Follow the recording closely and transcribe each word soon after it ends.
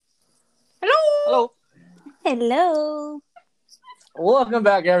Hello. Hello. Welcome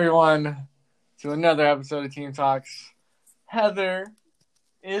back, everyone, to another episode of Team Talks. Heather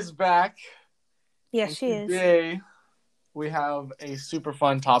is back. Yes, she is. Today, we have a super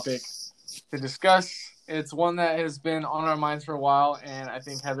fun topic to discuss. It's one that has been on our minds for a while, and I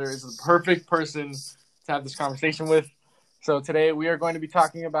think Heather is the perfect person to have this conversation with. So today, we are going to be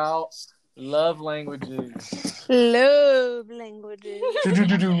talking about love languages. Love languages.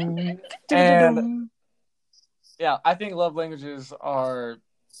 And yeah, I think love languages are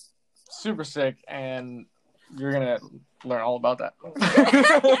super sick, and you're gonna learn all about that.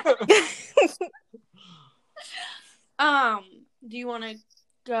 Do you want to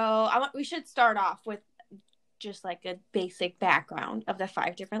go? We should start off with just like a basic background of the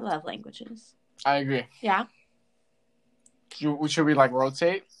 5 different love languages. I agree. Yeah. Should we like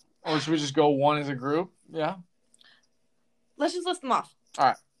rotate, or should we just go one as a group? Yeah. Let's just list them off. All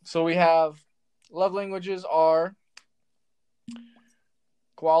right. So we have love languages are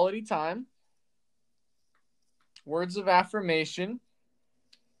quality time, words of affirmation,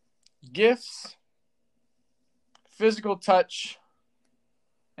 gifts, physical touch,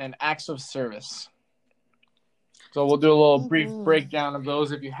 and acts of service. So we'll do a little brief breakdown of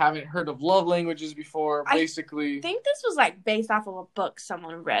those. If you haven't heard of love languages before, basically, I think this was like based off of a book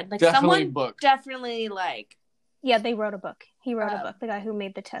someone read. Like definitely someone book. definitely like. Yeah, they wrote a book. He wrote a book. The guy who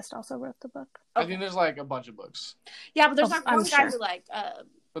made the test also wrote the book. I think there's like a bunch of books. Yeah, but there's not one guy who like.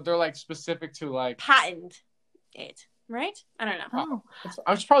 But they're like specific to like patent it, right? I don't know. I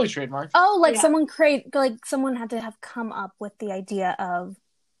was probably trademarked. Oh, like someone someone had to have come up with the idea of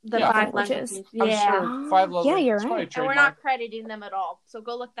the 5 languages. I'm sure 5 love languages. Yeah, you're right. And we're not crediting them at all. So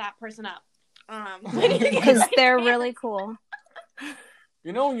go look that person up. Because they're really cool.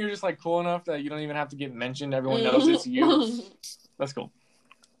 You know when you're just like cool enough that you don't even have to get mentioned, everyone knows it's you. That's cool.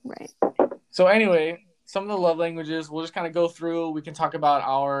 Right. So anyway, some of the love languages, we'll just kind of go through. We can talk about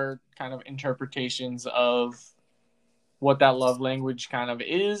our kind of interpretations of what that love language kind of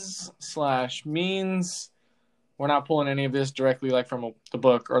is / means. We're not pulling any of this directly like from the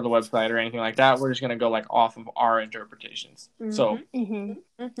book or the website or anything like that. We're just going to go like off of our interpretations. Mm-hmm. So. Mm-hmm.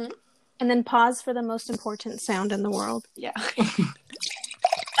 Mm-hmm. And then pause for the most important sound in the world. Yeah.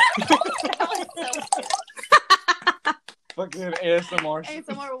 Fucking ASMR.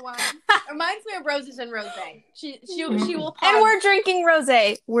 ASMR wine. Reminds me of Roses and Rose. She will pause. And we're drinking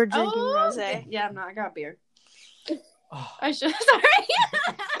rosé. We're drinking rosé. Yeah, no, I got beer. Oh. I should. Sorry.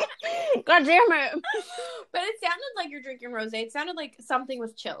 God damn it. But it sounded like you're drinking rosé. It sounded like something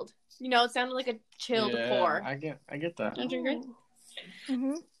was chilled. You know, it sounded like a chilled pour. I get that. Don't you agree?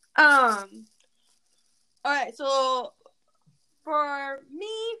 Mm-hmm. All right, so for me,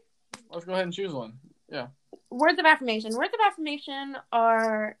 let's go ahead and choose one. Yeah. Words of affirmation. Words of affirmation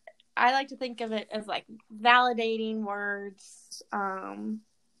are, I like to think of it as like validating words,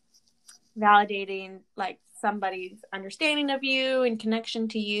 validating like somebody's understanding of you and connection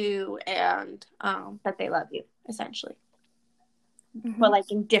to you, and that they love you, essentially. Mm-hmm. But like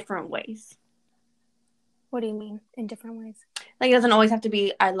in different ways. What do you mean in different ways? Like it doesn't always have to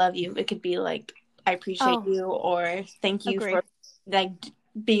be I love you. It could be like I appreciate you, or thank you for like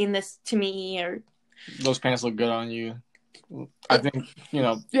being this to me, or those pants look good on you. I think,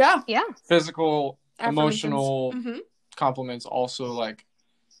 yeah. Physical, emotional compliments also like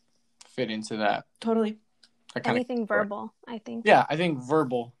fit into that. Totally. Anything verbal, I think. Yeah, I think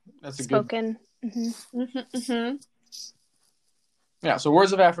verbal. That's a spoken. Good. Yeah, so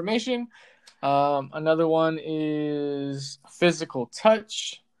words of affirmation. Another one is physical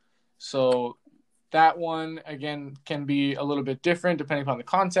touch. So that one, again, can be a little bit different depending upon the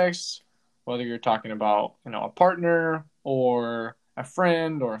context, whether you're talking about, a partner or a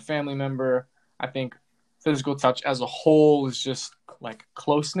friend or a family member. I think physical touch as a whole is just like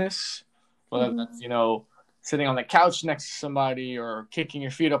closeness, whether that's, sitting on the couch next to somebody or kicking your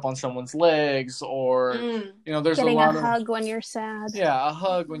feet up on someone's legs or, there's getting a lot of hug when you're sad. Yeah, a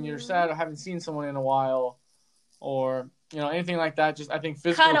hug when you're sad or haven't seen someone in a while or, anything like that. Just, I think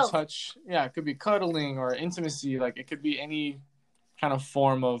physical touch, it could be cuddling or intimacy. Like it could be any kind of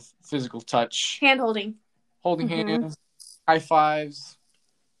form of physical touch. Hand-holding. Holding hands, high fives.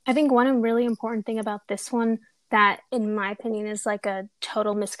 I think one really important thing about this one that, in my opinion, is like a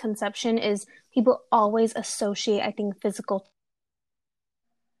total misconception is people always associate, I think, physical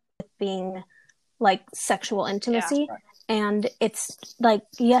with being like sexual intimacy. Yeah, right. And it's like,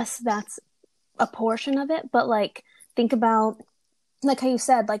 yes, that's a portion of it. But like, think about, like how you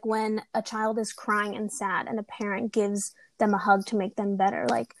said, like when a child is crying and sad and a parent gives them a hug to make them better,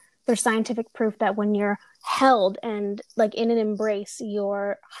 like there's scientific proof that when you're held and like in an embrace,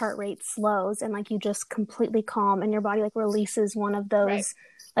 your heart rate slows and like you just completely calm and your body like releases one of those, Right.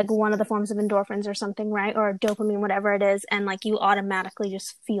 like one of the forms of endorphins or something, right? Or dopamine, whatever it is. And like you automatically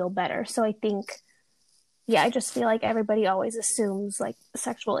just feel better. So I think, yeah, I just feel like everybody always assumes like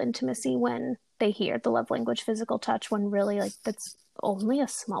sexual intimacy when they hear the love language, physical touch, when really like that's only a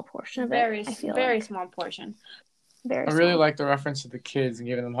small portion of Very, it. I feel very like. small portion. Very I really small. like the reference to the kids and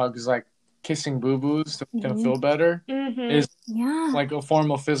giving them hugs, like kissing boo-boos to make them Mhm. feel better Mm-hmm. is Yeah. like a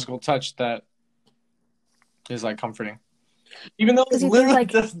form of physical touch that is like comforting. Even though it 'Cause you think, literally like-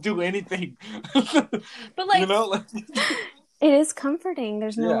 doesn't do anything. But like, you know, like It is comforting.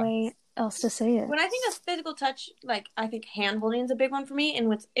 There's no Yeah. way else to say it. when I think of physical touch, like I think hand holding is a big one for me. And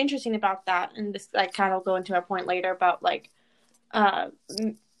what's interesting about that, and this I kind of go into a point later about like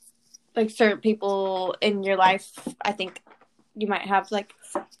certain people in your life, I think you might have like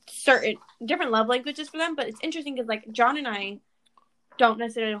certain different love languages for them. But it's interesting because like John and I don't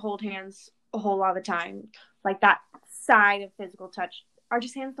necessarily hold hands a whole lot of the time. Like that side of physical touch, our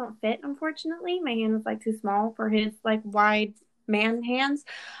just hands don't fit, unfortunately. My hand is like too small for his like wide man hands.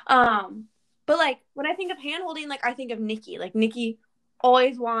 But like when I think of hand holding, like I think of Nikki. Like Nikki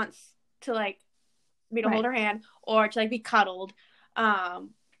always wants to like me to hold her hand or to like be cuddled,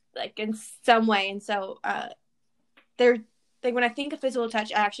 like in some way. And so they're like when I think of physical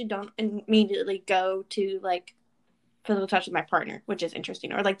touch, I actually don't immediately go to like physical touch with my partner, which is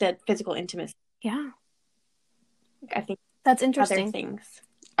interesting, or like the physical intimacy. Yeah. Like, I think That's other interesting. things.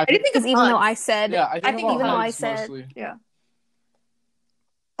 I didn't think of Because even though hugs. I said, yeah, I think think about even though I hugs said- mostly. Yeah.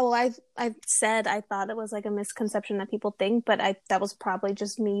 oh, I've said I thought it was like a misconception that people think, but that was probably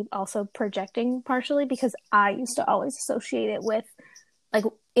just me also projecting partially because I used to always associate it with like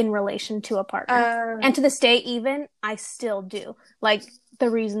in relation to a partner. And to this day, even I still do. Like the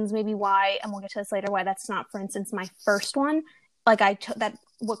reasons maybe why, and we'll get to this later, why that's not, for instance, my first one. Like that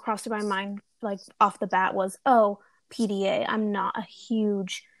what crossed through my mind like off the bat was, oh, PDA. I'm not a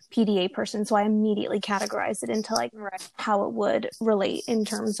huge PDA person, so I immediately categorized it into like right. how it would relate in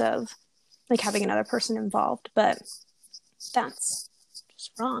terms of like having another person involved. But that's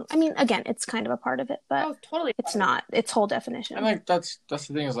just wrong. I mean, again, it's kind of a part of it, but Oh, totally. it's not its whole definition. And like that's the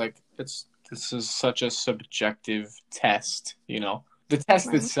thing is like this is such a subjective test, you know. The test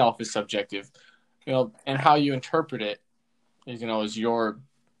Right. itself is subjective, you know, and how you interpret it, you know, is your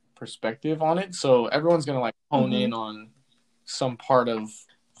perspective on it. So everyone's gonna like hone in on some part of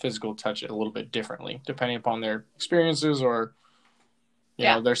physical touch a little bit differently, depending upon their experiences or you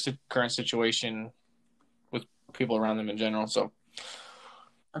know their current situation with people around them in general. So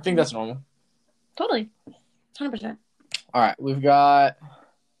I think that's normal. Totally. 100%. All right, we've got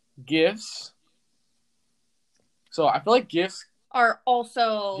gifts. So I feel like gifts Are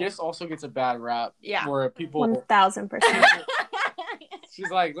also. also gets a bad rap. Yeah. Where people 1000%. she's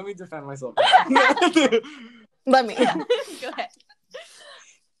like, let me defend myself. Let me. Go ahead.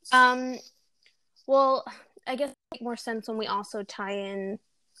 Well, I guess it makes more sense when we also tie in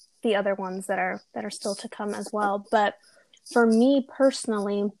the other ones that are still to come as well. But for me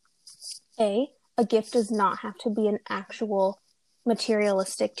personally, a gift does not have to be an actual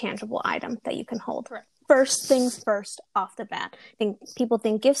materialistic, tangible item that you can hold. Correct. First things first, off the bat. I think people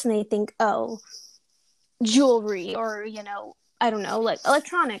think gifts and they think, oh, jewelry or, you know, I don't know, like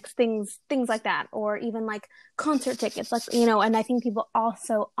electronics, things like that, or even like concert tickets, like, you know, and I think people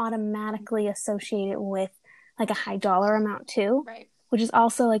also automatically associate it with like a high dollar amount too, Right. which is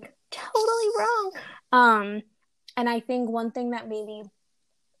also like totally wrong. And I think one thing that maybe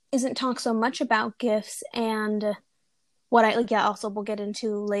isn't talked so much about gifts and what I like, yeah, also we'll get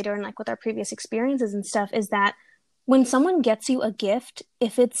into later and like with our previous experiences and stuff is that when someone gets you a gift,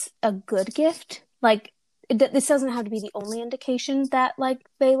 if it's a good gift, like this doesn't have to be the only indication that like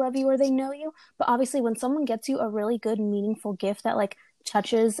they love you or they know you, but obviously when someone gets you a really good, meaningful gift that like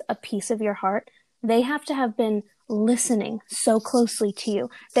touches a piece of your heart, they have to have been listening so closely to you.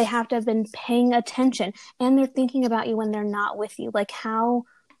 They have to have been paying attention and they're thinking about you when they're not with you. Like how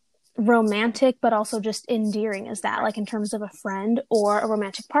romantic but also just endearing is that, like in terms of a friend or a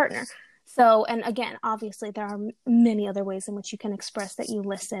romantic partner. So, and again, obviously there are many other ways in which you can express that you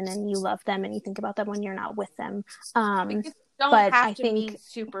listen and you love them and you think about them when you're not with them. Don't but have I to think mean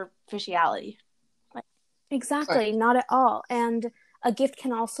superficiality. exactly, Right. not at all. And a gift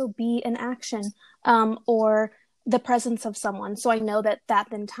can also be an action or the presence of someone. So I know that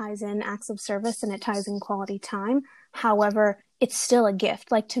then ties in acts of service and it ties in quality time. However, it's still a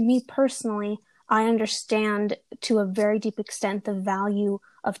gift. Like to me personally, I understand to a very deep extent the value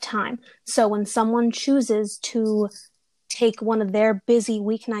of time. So when someone chooses to take one of their busy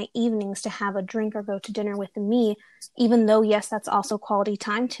weeknight evenings to have a drink or go to dinner with me, even though, yes, that's also quality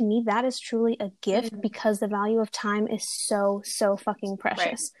time, to me, that is truly a gift because the value of time is so, so fucking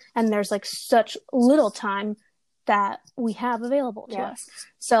precious. Right. And there's like such little time that we have available to us.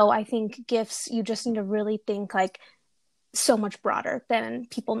 So I think gifts, you just need to really think like so much broader than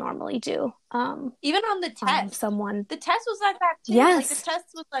people normally do. Even on the test, the test was like that too. Yes. Like the test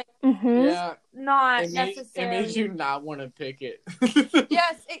was like not necessarily. It made you not want to pick it.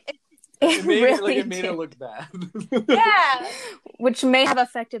 Yes, it made it look bad. Yeah, which may have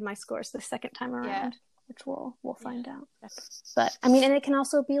affected my scores the second time around, which we'll find out. But I mean, and it can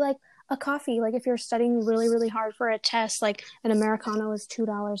also be like a coffee. Like if you're studying really, really hard for a test, like an Americano is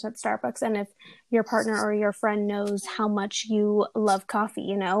 $2 at Starbucks. And if your partner or your friend knows how much you love coffee,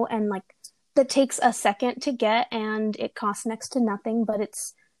 you know, and like that takes a second to get and it costs next to nothing, but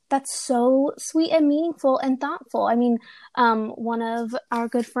that's so sweet and meaningful and thoughtful. I mean, one of our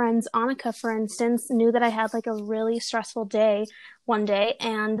good friends, Annika, for instance, knew that I had like a really stressful day one day,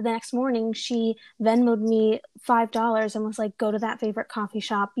 and the next morning she Venmoed me $5 and was like, go to that favorite coffee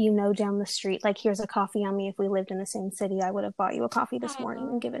shop, you know, down the street. Like, here's a coffee on me. If we lived in the same city, I would have bought you a coffee this morning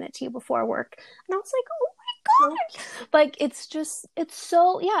and given it to you before work. And I was like, oh my God. Like, it's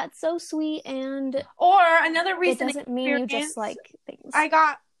so sweet. And or another reason it doesn't mean you just like things.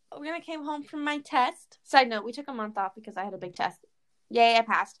 When I came home from my test, side note, we took a month off because I had a big test. Yay, I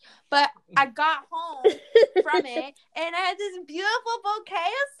passed. But I got home from it, and I had this beautiful bouquet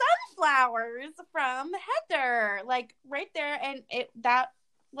of sunflowers from Heather, like, right there. And that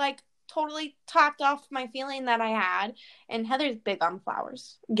totally topped off my feeling that I had. And Heather's big on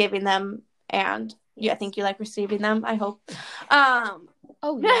flowers, giving them, and I think you like receiving them, I hope.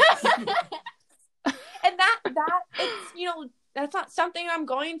 Oh, yes. And that it's, you know, that's not something I'm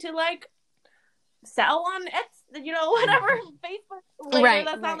going to like sell on Etsy, you know, whatever, Facebook later. Right,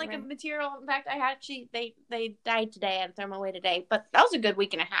 that's not like a material. In fact, they died today and threw them away today. But that was a good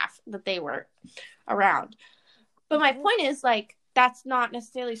week and a half that they were around. But my point is, like, that's not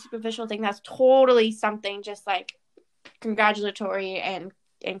necessarily a superficial thing. That's totally something just like congratulatory and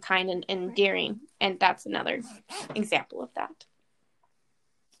kind and endearing. And that's another example of that.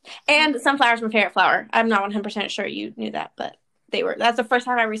 And sunflowers are my favorite flower. I'm not 100% sure you knew that, but that's the first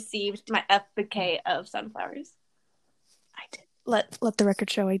time I received my bouquet of sunflowers. I did. Let the record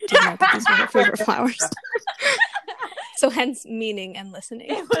show I did know that these were my favorite flowers. So hence meaning and listening.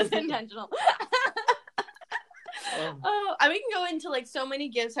 It was intentional. We can go into like so many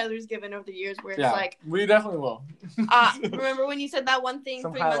gifts Heather's given over the years where it's like we definitely will. Remember when you said that one thing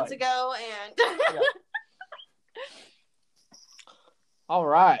 3 months ago and All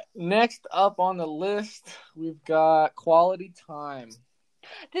right. Next up on the list, we've got quality time.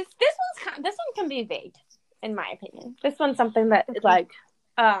 This one can be vague, in my opinion. This one's something that is like,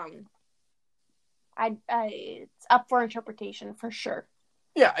 it's up for interpretation for sure.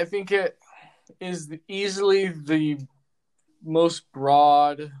 Yeah, I think it is easily the most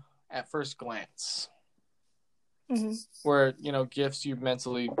broad at first glance. Mm-hmm. Where, you know, gifts, you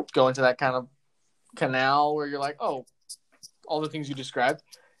mentally go into that kind of canal where you're like, oh, all the things you described.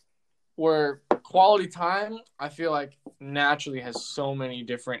 Where quality time, I feel like naturally has so many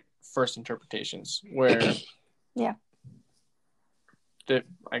different first interpretations where that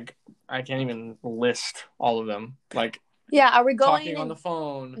I can't even list all of them. Like, are we going talking on the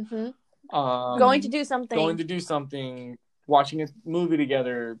phone, going to do something, watching a movie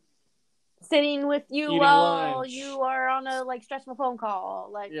together, sitting with you while lunch. You are on a like stressful phone call.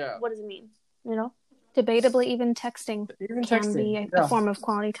 Like, what does it mean? You know? Debatably, even texting can be a form of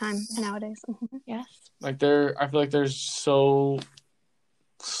quality time nowadays. Mm-hmm. Yes. Like I feel like there's so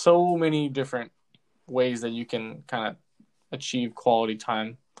many different ways that you can kind of achieve quality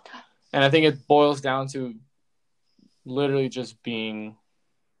time. And I think it boils down to literally just being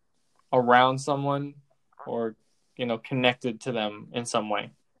around someone or, you know, connected to them in some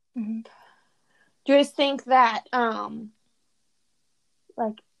way. Mm-hmm. Do you guys think that,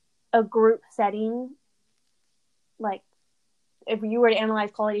 like a group setting, like if you were to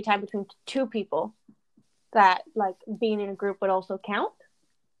analyze quality time between two people, that like being in a group would also count?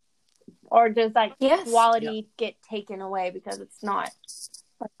 Or does like quality get taken away because it's not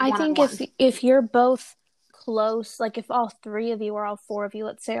like, I think if you're both close, like if all three of you or all four of you,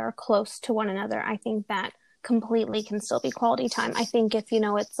 let's say, are close to one another, I think that completely can still be quality time. I think if, you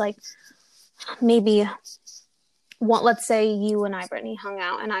know, it's like maybe let's say you and I, Brittany, hung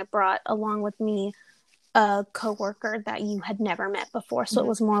out and I brought along with me a coworker that you had never met before. So it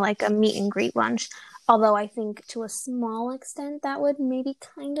was more like a meet and greet lunch. Although I think to a small extent that would maybe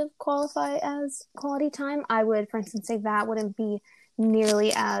kind of qualify as quality time. I would, for instance, say that wouldn't be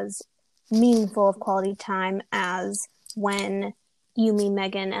nearly as meaningful of quality time as when you, me,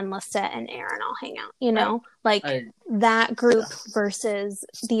 Megan, and Lisette and Aaron all hang out. You know, that group versus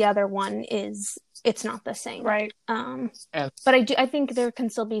the other one it's not the same, right? But I think there can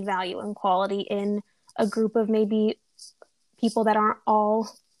still be value and quality in a group of maybe people that aren't all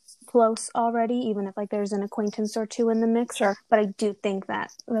close already, even if like there's an acquaintance or two in the mix. Sure. But I do think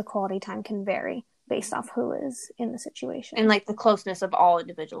that the quality time can vary based off who is in the situation and like the closeness of all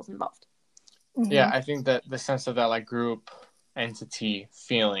individuals involved. Mm-hmm. Yeah, I think that the sense of that like group entity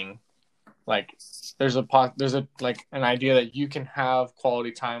feeling, like there's a like an idea that you can have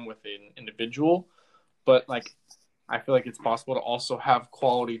quality time with an individual, but like I feel like it's possible to also have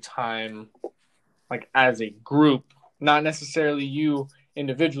quality time like as a group, not necessarily you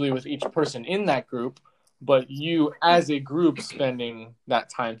individually with each person in that group, but you as a group spending that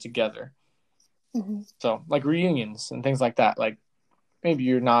time together. Mm-hmm. So like reunions and things like that, like maybe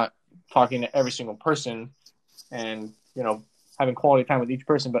you're not talking to every single person and, you know, having quality time with each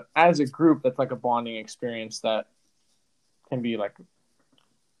person, but as a group, that's like a bonding experience that can be like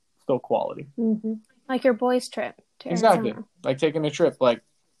still quality. Mm-hmm. Like your boys' trip to exactly Arizona. Like taking a trip, like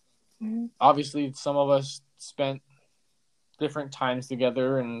mm-hmm. Obviously some of us spent different times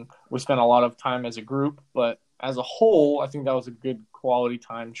together and we spent a lot of time as a group, but as a whole I think that was a good quality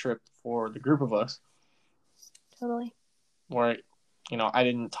time trip for the group of us. Totally. Where, you know, I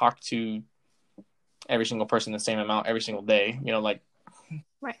didn't talk to every single person the same amount every single day, you know, like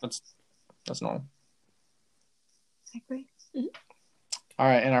right. That's normal. I agree. Mm-hmm. All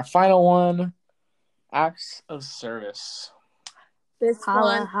right, and our final one, acts of service. This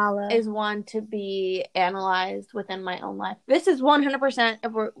one is one to be analyzed within my own life. This is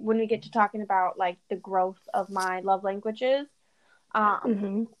 100% when we get to talking about like the growth of my love languages.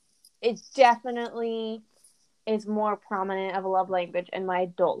 Mm-hmm. It definitely is more prominent of a love language in my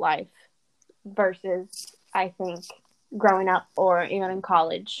adult life versus I think growing up or even in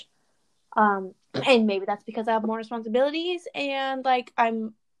college. And maybe that's because I have more responsibilities and like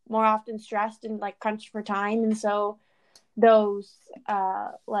I'm more often stressed and like crunched for time, and so those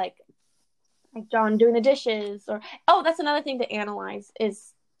like John doing the dishes or that's another thing to analyze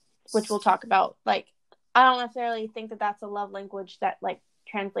is, which we'll talk about, like I don't necessarily think that that's a love language that like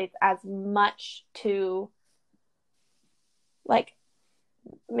translates as much to like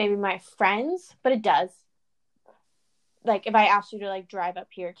maybe my friends, but it does. Like if I asked you to like drive up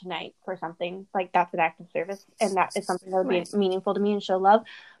here tonight for something, like that's an act of service and that is something that would be meaningful to me and show love,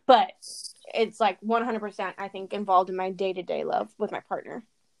 but it's like 100% I think involved in my day-to-day love with my partner.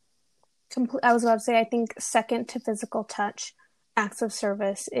 I was about to say, I think second to physical touch, acts of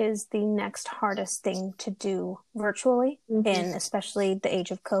service is the next hardest thing to do virtually, mm-hmm. in especially the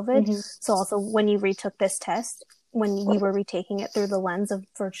age of COVID. Mm-hmm. So also when you retook this test, when you were retaking it through the lens of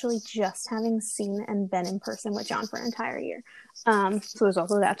virtually just having seen and been in person with John for an entire year. So there's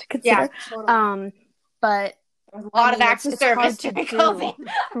also that to consider. Yeah, totally. But a lot of acts of service to do.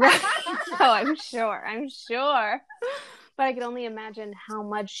 Right. Oh, I'm sure. But I can only imagine how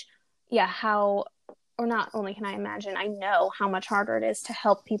much, or not only can I imagine, I know how much harder it is to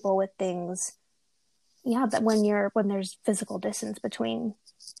help people with things. Yeah, that when there's physical distance between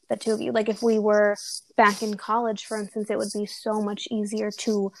the two of you. Like if we were back in college, for instance, it would be so much easier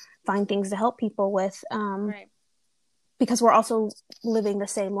to find things to help people with. Right. Because we're also living the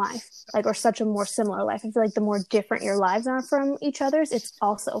same life, like, or such a more similar life. I feel like the more different your lives are from each other's, it's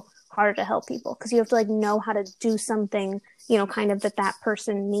also harder to help people because you have to like know how to do something, you know, kind of that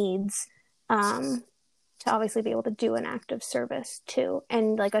person needs, to obviously be able to do an act of service too.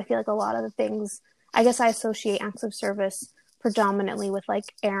 And like, I feel like a lot of the things, I guess I associate acts of service predominantly with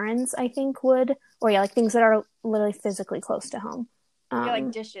like errands, I think like things that are literally physically close to home.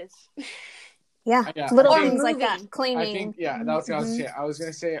 Like dishes. Yeah, little things like that, cleaning. I think, that was what I was going to say. I was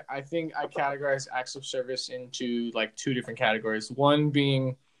going to say, I think I categorize acts of service into like two different categories. One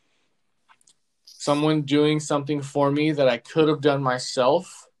being someone doing something for me that I could have done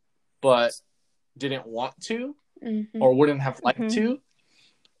myself, but didn't want to, mm-hmm. or wouldn't have liked mm-hmm. to.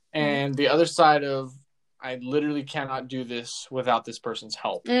 And the other side of, I literally cannot do this without this person's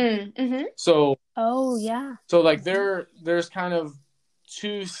help. Mm-hmm. So, so like there's kind of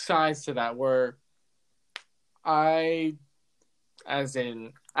two sides to that where I, as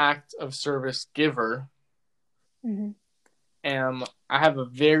an act of service giver, mm-hmm. I have a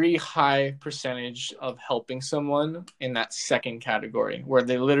very high percentage of helping someone in that second category where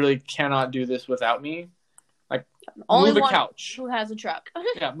they literally cannot do this without me. Like only move a couch. Who has a truck?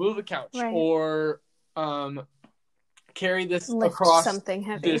 Move a couch. Right. Or carry this Lift across something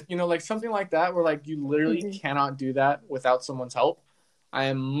heavy. this, like something like that, where like you literally Mhm. cannot do that without someone's help, I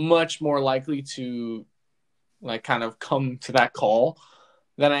am much more likely to like kind of come to that call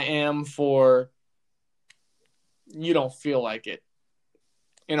than I am for you don't feel like it.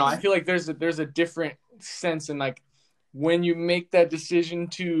 I feel like there's a different sense in like when you make that decision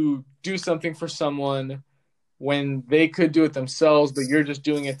to do something for someone when they could do it themselves, but you're just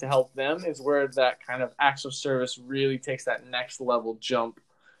doing it to help them, is where that kind of acts of service really takes that next level jump.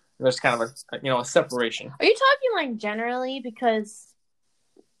 There's kind of a separation. Are you talking like generally? Because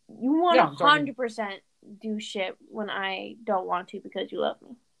you want to 100% do shit when I don't want to because you love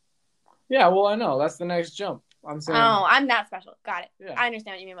me. Yeah, well, I know. That's the next jump. I'm saying. Oh, I'm that special. Got it. Yeah. I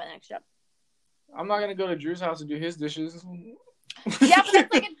understand what you mean by the next jump. I'm not going to go to Drew's house and do his dishes. Yeah, but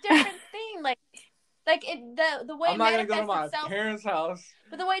that's like a different thing. Like the way I'm it not going to manifests go to my itself. parents' house.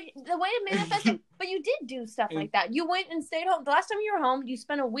 But the way it manifested, but you did do stuff like that. You went and stayed home. The last time you were home, you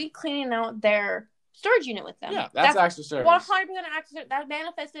spent a week cleaning out their storage unit with them. Yeah, that's acts of service. 100% acts of service. That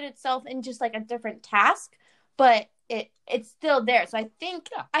manifested itself in just like a different task, but it's still there. So I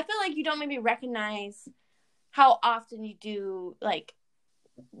feel like you don't maybe recognize how often you do like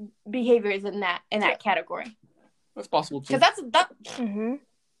behaviors in that category. That's possible too. Because that. Mm-hmm.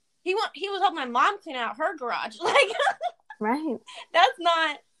 He was helping my mom clean out her garage. Like, right. That's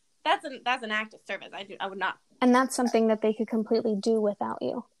an act of service. I would not. And that's something that they could completely do without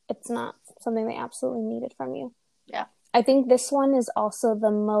you. It's not something they absolutely needed from you. Yeah. I think this one is also the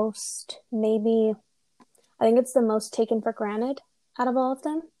most, I think it's the most taken for granted out of all of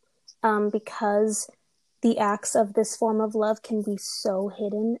them, because the acts of this form of love can be so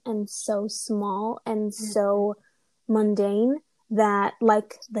hidden and so small and so mundane that,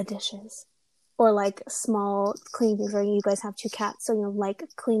 like the dishes or like small cleaning things, or you guys have 2 cats, so like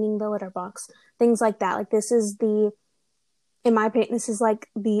cleaning the litter box, things like that. Like this is in my opinion, this is like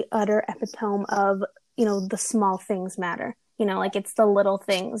the utter epitome of the small things matter. Like it's the little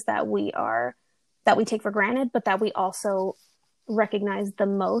things that we take for granted, but that we also recognize the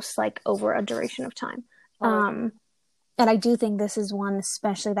most, like over a duration of time. And I do think this is one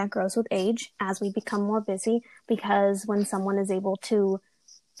especially that grows with age as we become more busy, because when someone is able to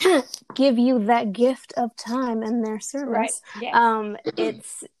give you that gift of time and their service, right. Yeah.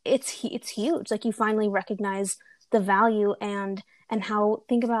 It's huge. Like you finally recognize the value and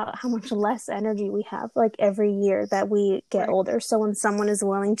think about how much less energy we have like every year that we get older. So when someone is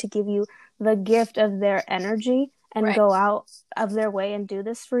willing to give you the gift of their energy and go out of their way and do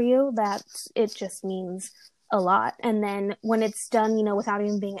this for you, that it just means a lot. And then when it's done, without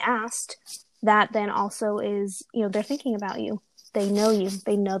even being asked, that then also is, they're thinking about you. They know you.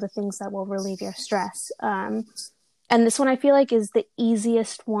 They know the things that will relieve your stress. And this one I feel like is the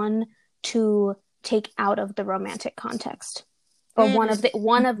easiest one to take out of the romantic context, or one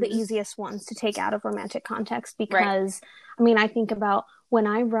of the easiest ones to take out of romantic context, because I think about when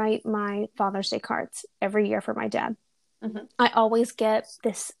I write my Father's Day cards every year for my dad, I always get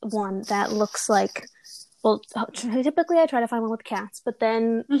this one that looks like, well, typically I try to find one with cats, but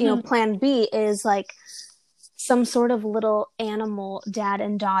then, plan B is like some sort of little animal dad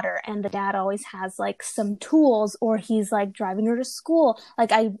and daughter, and the dad always has like some tools, or he's like driving her to school.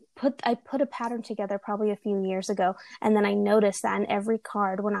 Like I put a pattern together probably a few years ago, and then I noticed that in every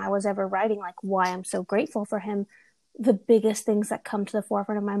card when I was ever writing like why I'm so grateful for him, the biggest things that come to the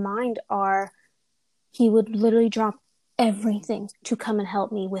forefront of my mind are he would literally drop everything to come and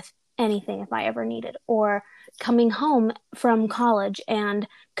help me with anything if I ever needed, or coming home from college and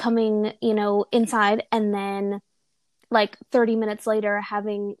coming, inside, and then like 30 minutes later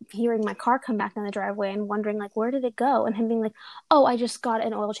hearing my car come back down the driveway and wondering like, where did it go? And him being like, oh, I just got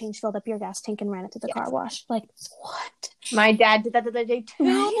an oil change, filled up your gas tank and ran it to the car wash. Like, what? My dad did that the other day too.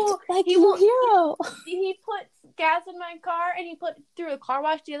 Right? Like, you hero. He put gas in my car and he put it through a car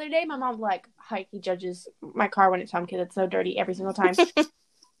wash the other day. My mom's like, hi, he judges my car when it's home because it's so dirty every single time.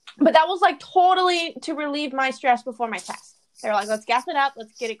 But that was like totally to relieve my stress before my test. They were like, let's gas it up,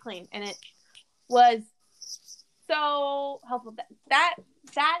 let's get it clean. And it was so helpful. That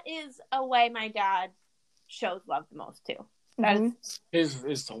is a way my dad shows love the most too. That is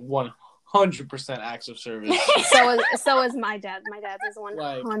 100% acts of service. so is my dad. My dad's is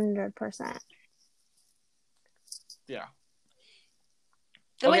 100%. Yeah.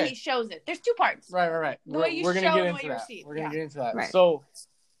 The way he shows it. There's 2 parts. Right. The way you show and the way you receive. We're gonna get into that. Right. So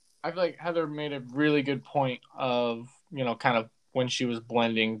I feel like Heather made a really good point of, kind of when she was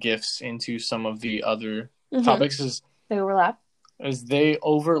blending gifts into some of the other topics, is they overlap. They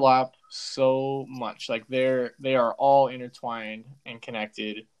overlap so much. Like they are all intertwined and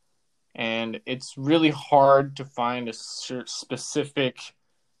connected And it's really hard to find a specific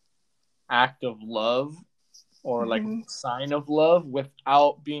act of love or like sign of love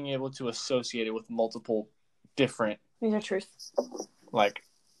without being able to associate it with multiple different These are truths. Like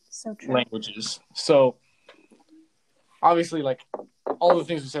so true. languages. So obviously, like all the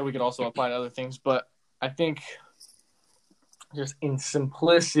things we said, we could also apply to other things, but I think just in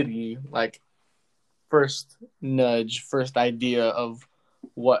simplicity, like first idea of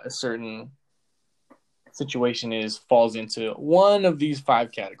what a certain situation is falls into one of these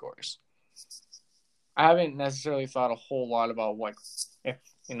 5 categories. I haven't necessarily thought a whole lot about like if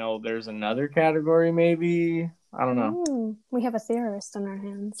there's another category maybe. I don't know. We have a theorist on our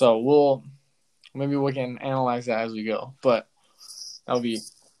hands. So maybe we can analyze that as we go, but that'll be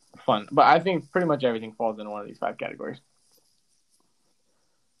fun. But I think pretty much everything falls into one of these 5 categories.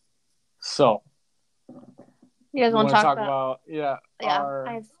 So you guys want to talk about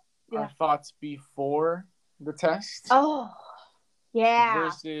our thoughts before the test? Oh, yeah.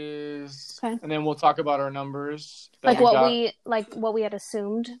 Versus, and then we'll talk about our numbers. Like what we had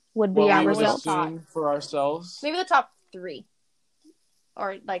assumed would be our results for ourselves. Maybe the top 3,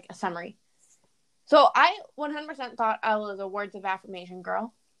 or like a summary. So I 100% thought I was a words of affirmation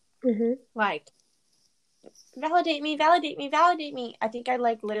girl. Mm-hmm. Like, validate me, validate me, validate me. I think I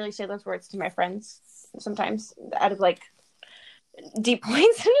like literally say those words to my friends sometimes out of like deep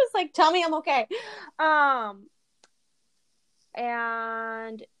points and just like tell me I'm okay.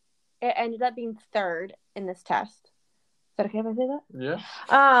 And it ended up being 3rd in this test. Is that okay if I say that? Yeah.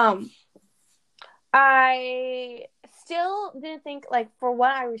 I still didn't think like for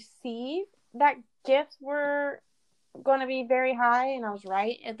what I received that gifts were going to be very high, and I was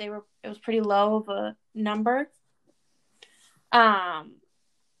right. It was pretty low of a number.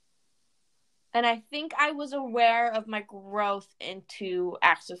 And I think I was aware of my growth into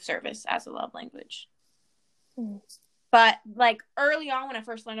acts of service as a love language. But like early on when I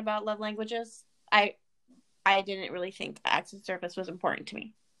first learned about love languages, I didn't really think acts of service was important to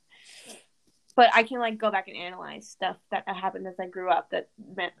me. But I can like go back and analyze stuff that happened as I grew up that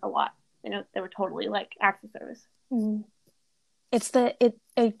meant a lot. They were totally like acts of service. Mm-hmm.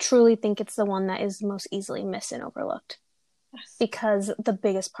 I truly think it's the one that is most easily missed and overlooked. Yes. Because the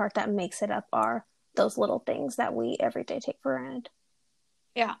biggest part that makes it up are those little things that we every day take for granted.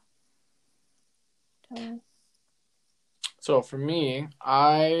 Yeah. So for me,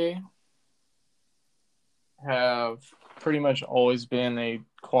 I have pretty much always been a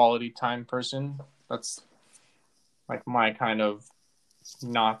quality time person. That's like my kind of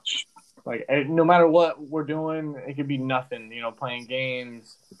notch. Like no matter what we're doing, it could be nothing, playing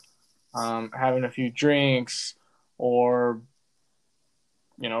games, having a few drinks, or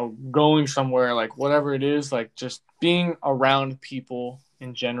going somewhere, like whatever it is, like just being around people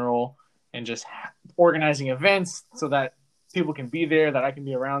in general and just organizing events so that people can be there, that I can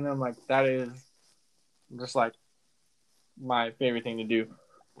be around them. Like that is just like my favorite thing to do.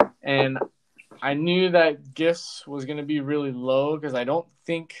 And I knew that gifts was going to be really low because I don't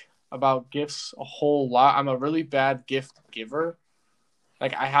think about gifts a whole lot. I'm a really bad gift giver.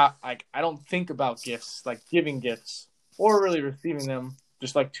 Like I don't think about gifts, like giving gifts or really receiving them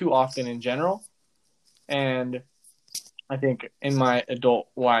just like too often in general. And I think in my adult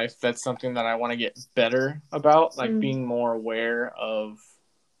life, that's something that I want to get better about, like being more aware of,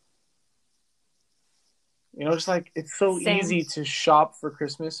 just like it's so easy to shop for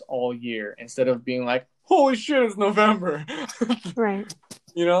Christmas all year instead of being like, holy shit, it's November. Right.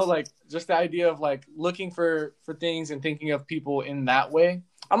 Like just the idea of like looking for things and thinking of people in that way.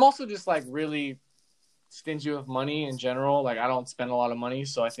 I'm also just like really stingy with money in general. Like I don't spend a lot of money.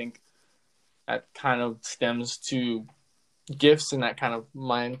 So I think that kind of stems to gifts and that kind of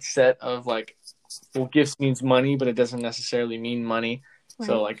mindset of like, well, gifts means money, but it doesn't necessarily mean money. Right.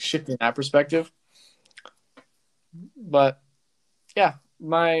 So like shifting that perspective. But yeah,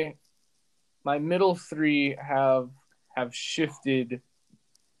 my middle 3 have shifted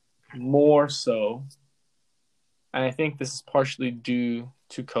more so, and I think this is partially due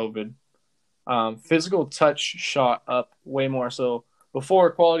to COVID. Physical touch shot up way more. So before,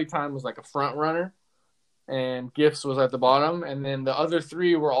 quality time was like a front runner, and gifts was at the bottom, and then the other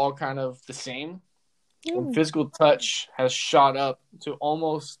 3 were all kind of the same. And physical touch has shot up to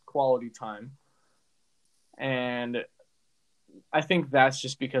almost quality time. And I think that's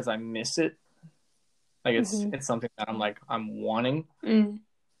just because I miss it. Like it's something that I'm wanting.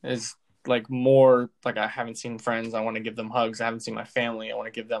 Is like more like I haven't seen friends, I want to give them hugs. I haven't seen my family, I want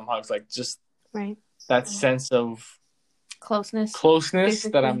to give them hugs. Like just that sense of closeness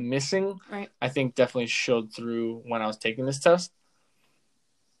basically, that I'm missing. Right. I think definitely showed through when I was taking this test.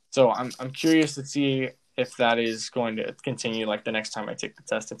 So I'm curious to see if that is going to continue like the next time I take the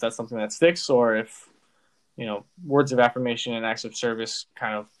test, if that's something that sticks, or if, words of affirmation and acts of service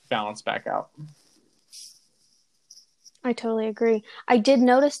kind of balance back out. I totally agree. I did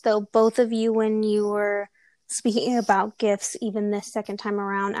notice, though, both of you, when you were speaking about gifts, even this second time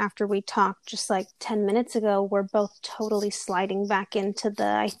around, after we talked just like 10 minutes ago, we're both totally sliding back into the,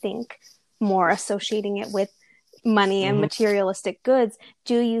 I think, more associating it with money and materialistic goods.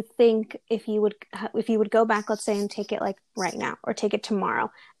 Do you think if you would go back, let's say, and take it like right now or take it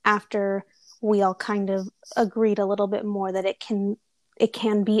tomorrow, after we all kind of agreed a little bit more that it can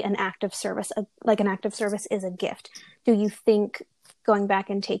be an act of service, like an act of service is a gift, do you think going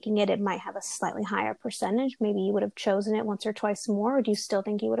back and taking it might have a slightly higher percentage? Maybe you would have chosen it once or twice more, or do you still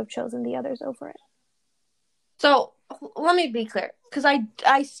think you would have chosen the others over it? So let me be clear, because I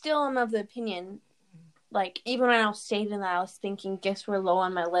still am of the opinion, like, even when I was stating that I was thinking gifts were low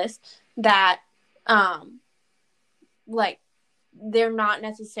on my list, that like, they're not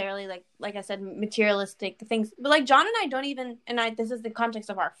necessarily like I said, materialistic things. But like John and I don't even, this is the context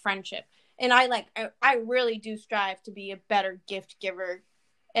of our friendship. And I really do strive to be a better gift giver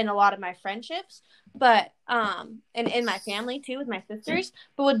in a lot of my friendships, but and in my family too, with my sisters.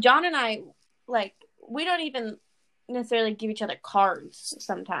 But with John and I, like, we don't even necessarily give each other cards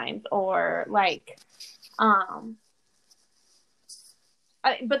sometimes, or like but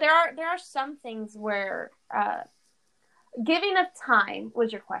there are some things where giving of time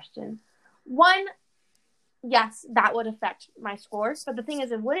was your question. One, yes, that would affect my score. But the thing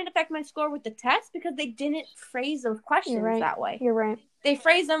is, it wouldn't affect my score with the test because they didn't phrase those questions that way. You're right. They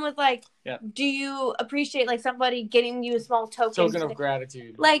phrase them with like, do you appreciate like somebody getting you a small token of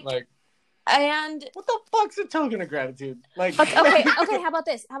gratitude? And what the fuck's a token of gratitude? Like, okay. How about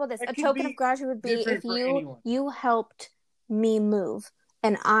this? A token of gratitude would be if you helped me move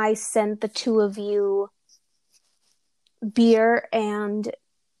and I sent the two of you beer and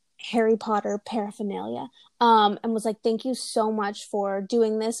Harry Potter paraphernalia, and was like, thank you so much for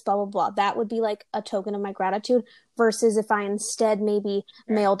doing this, blah blah blah. That would be like a token of my gratitude, versus if I instead maybe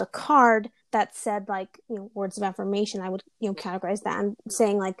mailed a card that said like, words of affirmation, I would categorize that and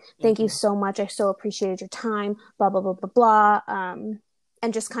saying like, thank you so much, I so appreciated your time, blah blah blah blah blah,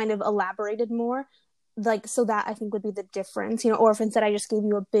 and just kind of elaborated more, like, so that I think would be the difference, or if instead I just gave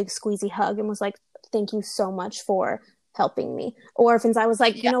you a big squeezy hug and was like, thank you so much for helping me. Or if I was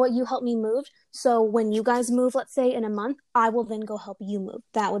like, you know what, you helped me move, so when you guys move, let's say in a month, I will then go help you move.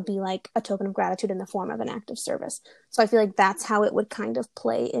 That would be like a token of gratitude in the form of an act of service. So I feel like that's how it would kind of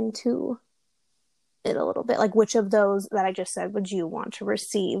play into it a little bit. Like, which of those that I just said would you want to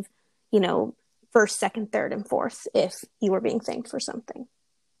receive, first, second, third, and fourth, if you were being thanked for something?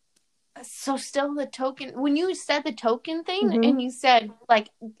 So still the token, when you said the token thing, and you said like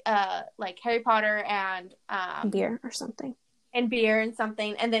Harry Potter and beer or something, and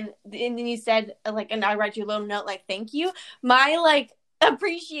something, and then you said like, and I write you a little note like thank you, my like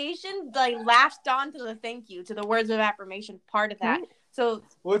appreciation like latched on to the thank you, to the words of affirmation part of that. Right. So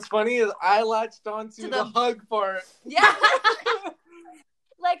what's funny is I latched on to the hug part. Yeah.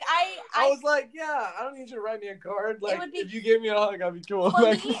 Like I was like, I don't need you to write me a card. Like, if you gave me a hug, I'd be cool. For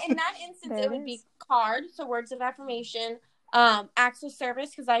me, in that instance, it would be card, so words of affirmation, acts of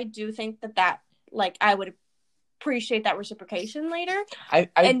service, because I do think that like I would appreciate that reciprocation later. I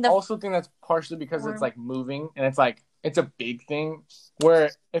also think that's partially because it's like moving, and it's like it's a big thing.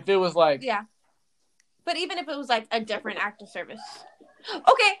 Where if it was like but even if it was like a different act of service,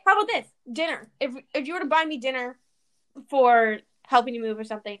 okay. How about this dinner? If you were to buy me dinner for helping you move or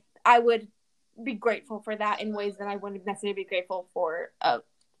something, I would be grateful for that in ways that I wouldn't necessarily be grateful for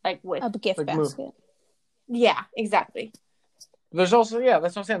with a gift basket. Yeah, exactly. There's also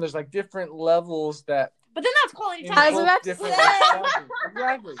that's what I'm saying. There's like different levels that. But then that's quality time.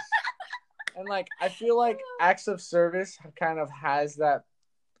 Exactly. And like I feel like acts of service kind of has that.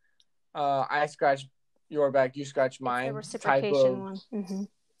 I scratch your back, you scratch mine. The reciprocation type of, one. Mm-hmm.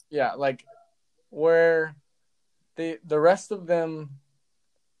 Yeah, like where. The rest of them,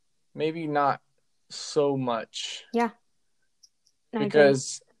 maybe not so much. Yeah.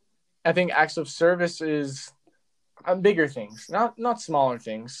 Because I think acts of service is bigger things, not smaller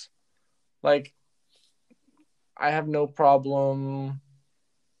things. Like, I have no problem.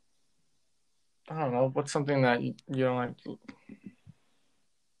 I don't know. What's something that you don't like?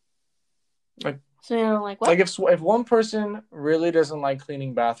 Like. So you don't like what? Like if one person really doesn't like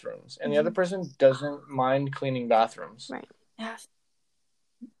cleaning bathrooms and the other person doesn't mind cleaning bathrooms. Right. Yes.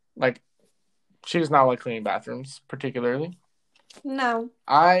 Like, she does not like cleaning bathrooms particularly. No.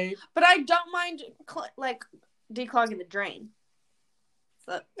 But I don't mind like declogging the drain.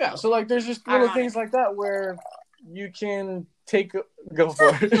 Yeah, so like there's just little things like that where you can go for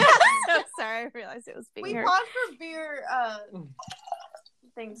it. So sorry, I realized it was being We heard. paused for beer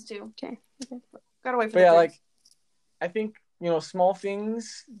things too. Okay. Gotta wait for But yeah, like I think, small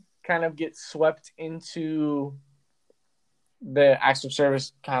things kind of get swept into the acts of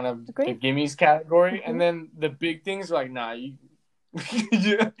service kind of the gimmies category. Mm-hmm. And then the big things are like, nah, I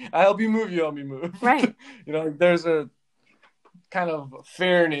help you move, you help me move. Right. There's a kind of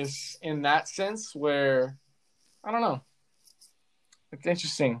fairness in that sense where, I don't know. It's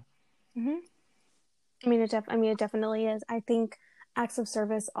interesting. Mm-hmm. I mean, it definitely is. I think acts of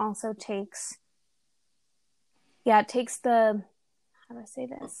service also takes the, how do I say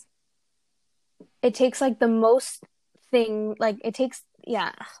this? It takes like the most thing, like it takes,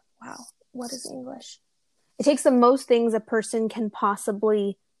 wow, what is English? It takes the most things a person can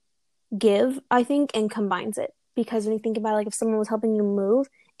possibly give, I think, and combines it. Because when you think about it, like if someone was helping you move,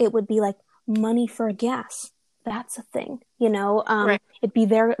 it would be like money for gas. That's a thing, right. It'd be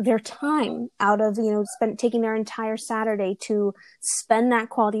their time out of, taking their entire Saturday to spend that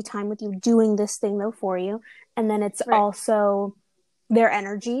quality time with you doing this thing though for you. And then it's also their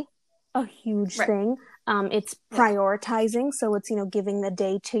energy, a huge thing. It's prioritizing. So it's, giving the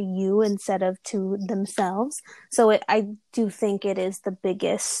day to you instead of to themselves. So I do think it is the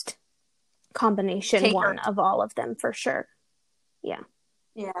biggest combination one of all of them for sure. Yeah.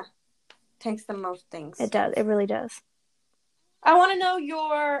 Takes the most things. It does. It really does. I want to know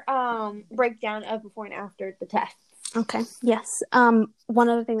your breakdown of before and after the test. Okay. Yes. One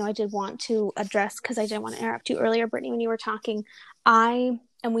other thing that I did want to address, because I didn't want to interrupt you earlier, Brittany, when you were talking, and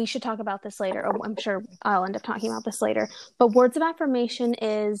we should talk about this later, or I'm sure I'll end up talking about this later, but words of affirmation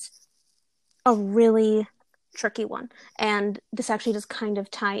is a really tricky one. And this actually does kind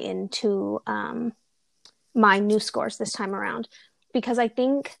of tie into my new scores this time around, because I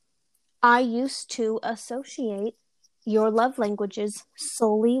think I used to associate your love languages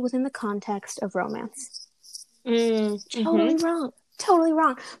solely within the context of romance. Totally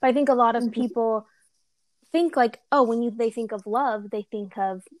wrong. But I think a lot of people think like, oh, when they think of love, they think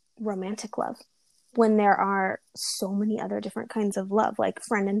of romantic love, when there are so many other different kinds of love, like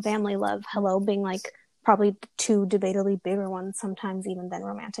friend and family love, hello being like probably two debatably bigger ones sometimes even than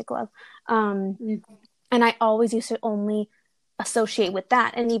romantic love. And I always used to only associate with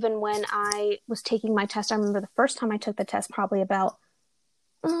that. And even when I was taking my test, I remember the first time I took the test, probably about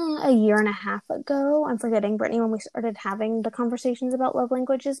a year and a half ago. I'm forgetting, Brittany, when we started having the conversations about love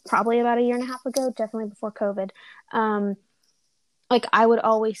languages, probably about a year and a half ago, definitely before COVID. Like I would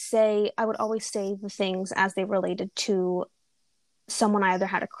always say the things as they related to someone I either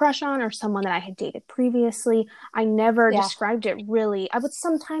had a crush on or someone that I had dated previously. I never described it really. I would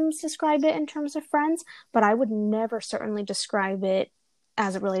sometimes describe it in terms of friends, but I would never certainly describe it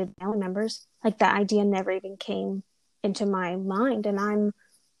as it related to family members. Like that idea never even came into my mind, and I'm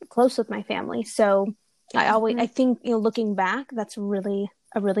close with my family. So I think, looking back, that's really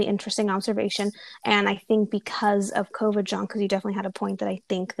a really interesting observation. And I think because of COVID, John, because you definitely had a point, that I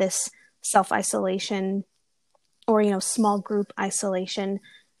think this self-isolation or, small group isolation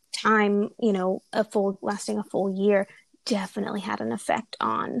time, lasting a full year, definitely had an effect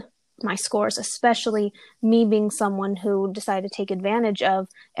on my scores, especially me being someone who decided to take advantage of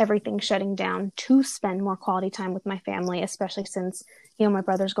everything shutting down to spend more quality time with my family, especially since, my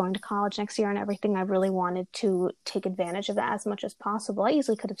brother's going to college next year and everything. I really wanted to take advantage of that as much as possible. I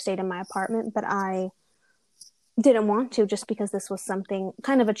easily could have stayed in my apartment, but I didn't want to, just because this was something,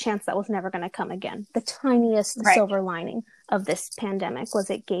 kind of a chance that was never going to come again. The tiniest silver lining of this pandemic was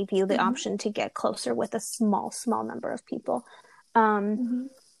it gave you the option to get closer with a small number of people.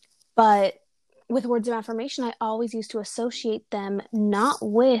 But with words of affirmation, I always used to associate them not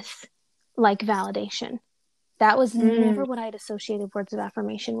with like validation. That was never what I had associated words of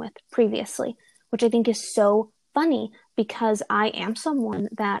affirmation with previously, which I think is so funny, because I am someone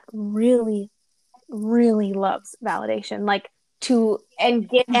that really, really loves validation, and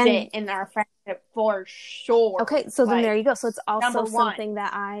gives it in our friendship for sure. Okay, so then there you go. So it's also something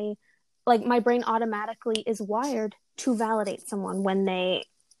that I like. My brain automatically is wired to validate someone when they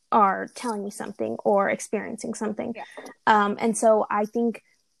are telling me something or experiencing something. And so I think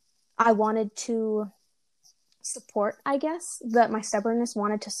I wanted to support, I guess, that my stubbornness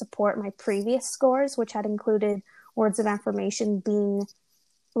wanted to support my previous scores, which had included words of affirmation being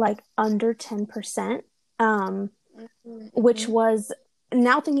like under 10%, which was,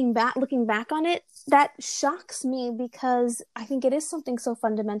 now looking back on it, that shocks me, because I think it is something so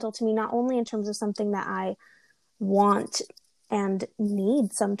fundamental to me, not only in terms of something that I want and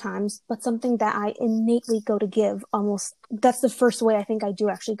need sometimes, but something that I innately go to give almost. That's the first way I think I do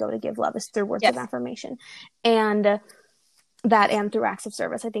actually go to give love is through words of affirmation. And that and through acts of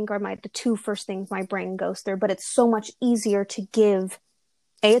service, I think are the two first things my brain goes through. But it's so much easier to give.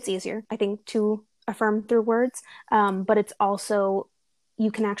 It's easier, I think, to affirm through words. But it's also, you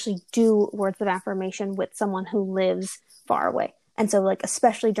can actually do words of affirmation with someone who lives far away. And so, like,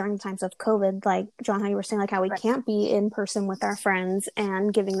 especially during times of COVID, like, John, how you were saying, like, how we can't be in person with our friends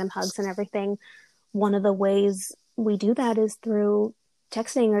and giving them hugs and everything. One of the ways we do that is through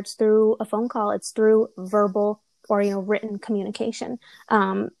texting, or it's through a phone call. It's through verbal or, written communication.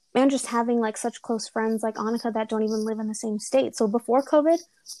 And just having, like, such close friends like Annika that don't even live in the same state. So before COVID,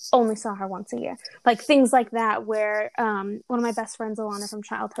 only saw her once a year. Like, things like that where one of my best friends, Alana, from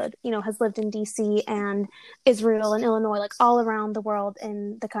childhood, has lived in DC and Israel and Illinois, like all around the world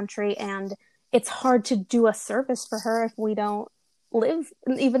in the country. And it's hard to do a service for her if we don't live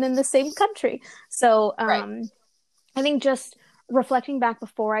even in the same country. So I think just reflecting back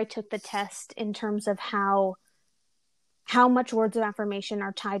before I took the test in terms of how much words of affirmation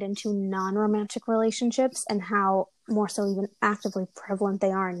are tied into non-romantic relationships and how more so even actively prevalent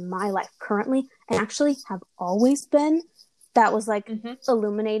they are in my life currently and actually have always been, that was like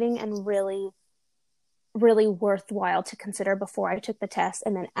illuminating and really, really worthwhile to consider before I took the test.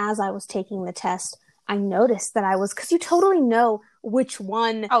 And then as I was taking the test, I noticed that I was, because you totally know which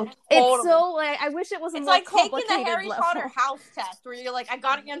one. Oh, totally. It's so, like, I wish it was it's more like complicated. Taking the Harry Potter house test where you're like, I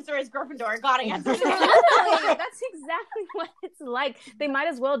got to answer as Gryffindor, I got to answer as Literally, that's exactly what it's like. They might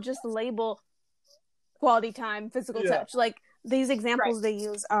as well just label quality time, physical touch. Like, these examples they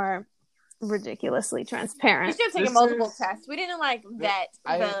use are ridiculously transparent. We should have taken multiple tests. We didn't vet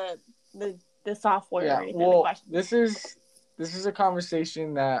the software or anything. Well, this is a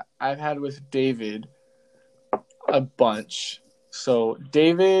conversation that I've had with David a bunch. So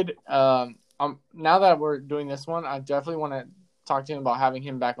David, now that we're doing this one, I definitely want to talk to him about having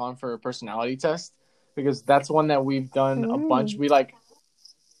him back on for a personality test, because that's one that we've done a bunch. We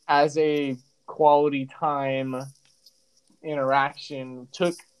as a quality time interaction,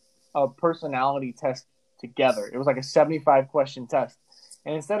 took a personality test together. It was like a 75 question test.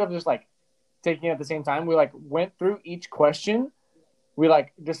 And instead of just taking it at the same time, we went through each question. We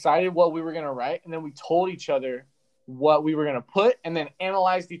decided what we were going to write, and then we told each other what we were going to put, and then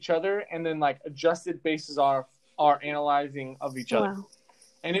analyzed each other, and then adjusted bases our analyzing of each other. Wow.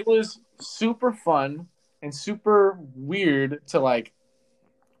 And it was super fun and super weird to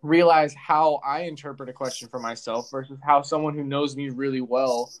realize how I interpret a question for myself versus how someone who knows me really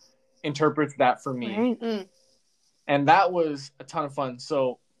well interprets that for me. Right. And that was a ton of fun.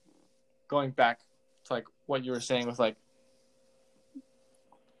 So going back to what you were saying with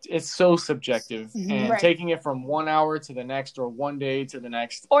it's so subjective, and taking it from 1 hour to the next, or one day to the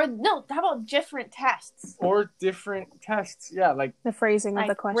next, or no, how about different tests? Yeah, the phrasing of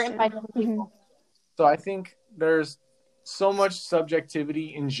the question written by different people. So I think there's so much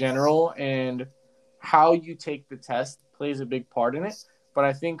subjectivity in general, and how you take the test plays a big part in it. But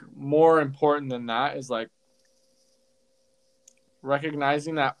I think more important than that is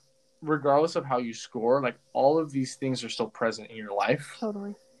recognizing that regardless of how you score, all of these things are still present in your life.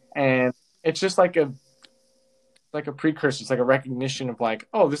 Totally. And it's just a precursor. It's a recognition of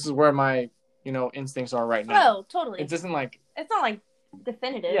oh, this is where my, instincts are right now. Oh, totally. It doesn't it's not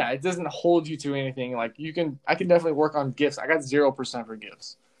definitive. Yeah, it doesn't hold you to anything. I can definitely work on gifts. I got 0% for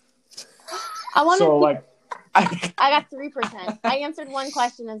gifts. I want to I got 3%. I answered one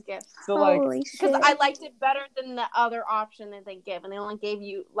question as gifts. So because I liked it better than the other option that they give, and they only gave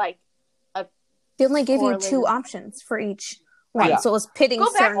you They only gave you 2 options for each one, so it was pitting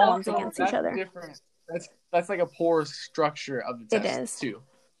certain ones against each other. Different. That's a poor structure of the test. It is too.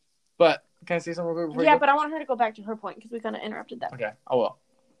 But can I say something real quick? Yeah, but I want her to go back to her point because we kind of interrupted that. Okay, I will.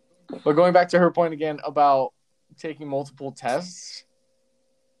 But going back to her point again about taking multiple tests,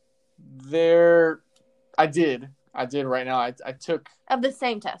 I did right now. I took of the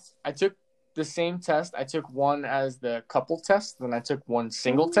same test. I took the same test. I took one as the couple test, then I took one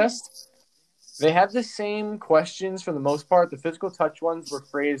single test. They had the same questions for the most part. The physical touch ones were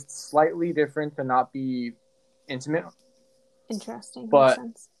phrased slightly different to not be intimate. Interesting. But makes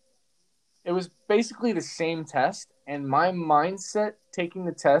sense. It was basically the same test, and my mindset taking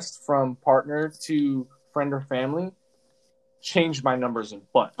the test from partner to friend or family changed my numbers a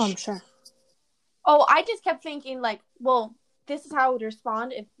bunch. Oh, I'm sure. Oh, I just kept thinking well, this is how I would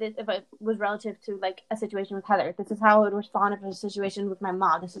respond if it was relative to a situation with Heather. This is how I would respond if it was a situation with my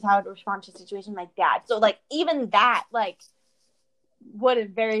mom. This is how I would respond to a situation with my dad. So even that would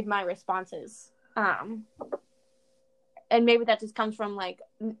have varied my responses. and maybe that just comes from like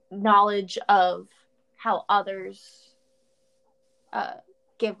knowledge of how others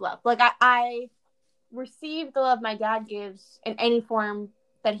give love. Like I receive the love my dad gives in any form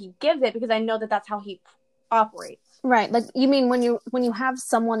that he gives it because I know that that's how he operates. Right. Like you mean when you have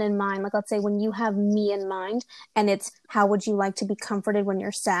someone in mind, like let's say when you have me in mind and it's how would you like to be comforted when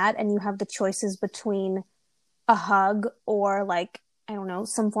you're sad, and you have the choices between a hug or like, I don't know,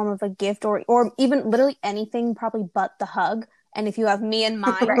 some form of a gift or even literally anything probably but the hug. And if you have me in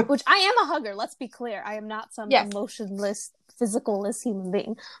mind, Right. which I am a hugger, let's be clear. I am not some emotionless, physicalless human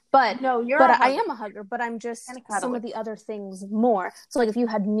being. But no, I am a hugger, but I'm just some of the other things more. So like if you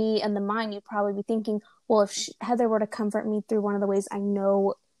had me in the mind, you'd probably be thinking, well, if Heather were to comfort me through one of the ways I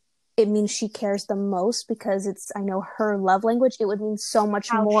know it means she cares the most because it's, I know her love language, it would mean so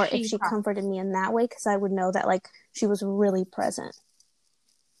much more if she comforted me in that way because I would know that like she was really present.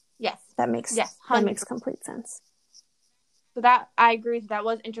 Yes. That makes complete sense. So that I agree. That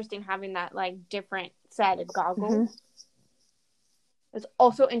was interesting having that like different set of goggles. Mm-hmm. It's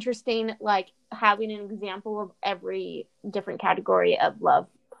also interesting like having an example of every different category of love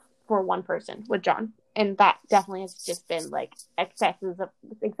for one person with John, and that definitely has just been like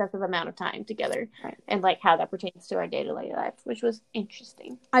excessive amount of time together, right. And like how that pertains to our day-to-day life, which was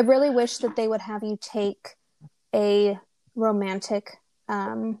interesting. I really wish that they would have you take a romantic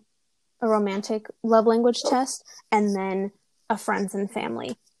love language test and then a friends and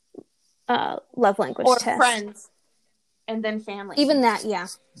family love language or test. Friends and then family. Even that, yeah.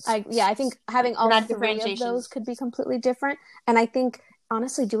 I think having all three of those could be completely different. And I think,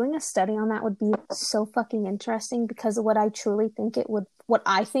 honestly, doing a study on that would be so fucking interesting because what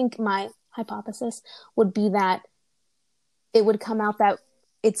I think my hypothesis would be that it would come out that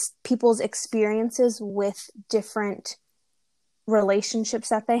it's people's experiences with different relationships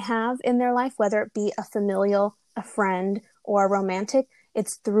that they have in their life, whether it be a familial, a friend, or a romantic.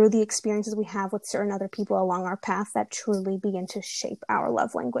 It's through the experiences we have with certain other people along our path that truly begin to shape our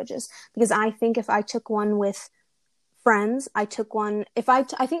love languages. Because I think if I took one with friends, I think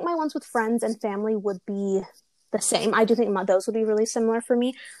my ones with friends and family would be the same. I do think those would be really similar for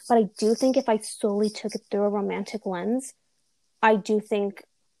me. But I do think if I solely took it through a romantic lens, I do think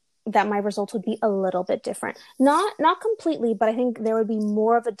that my results would be a little bit different. Not completely, but I think there would be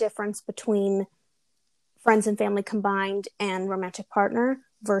more of a difference between friends and family combined and romantic partner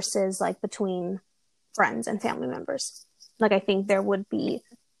versus like between friends and family members. Like I think there would be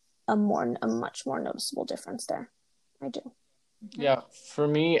a much more noticeable difference there. I do. Yeah, for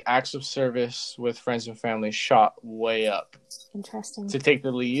me, acts of service with friends and family shot way up. Interesting. To take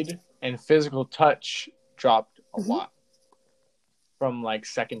the lead, and physical touch dropped a lot from like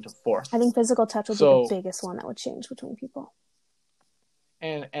second to fourth. I think physical touch would be the biggest one that would change between people.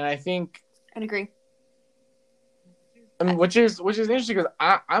 And I think I'd agree. I mean, which is interesting because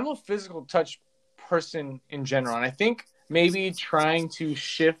I'm a physical touch person in general, and I think maybe trying to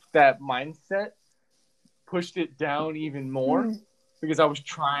shift that mindset pushed it down even more because I was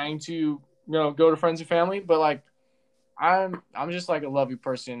trying to go to friends and family, but like I'm just like a lovey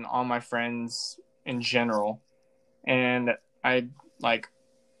person on my friends in general, and I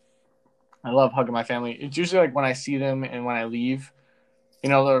love hugging my family. It's usually like when I see them and when I leave,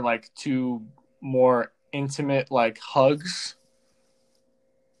 they're like two more intimate like hugs.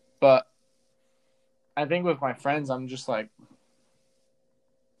 But I think with my friends, I'm just like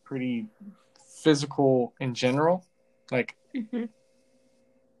pretty physical in general. Like, I don't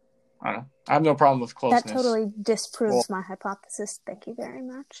know. I have no problem with closeness. That totally disproves my hypothesis. Thank you very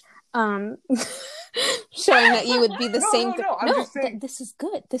much. Showing that you would be the same. No, I'm just saying. This is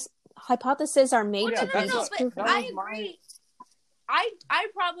good. This hypotheses are made to be disproved. But I agree. I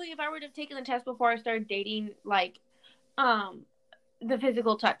probably, if I were to have taken the test before I started dating, like, the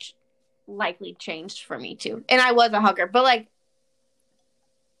physical touch likely changed for me too. And I was a hugger, but like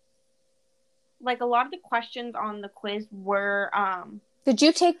a lot of the questions on the quiz were, Did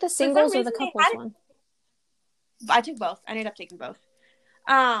you take the singles or the couples one? I took both. I ended up taking both.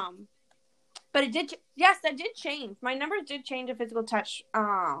 But it did, that did change. My numbers did change a physical touch,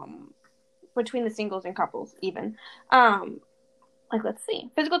 between the singles and couples even. Like, let's see.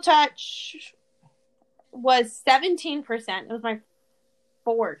 Physical touch was 17%. It was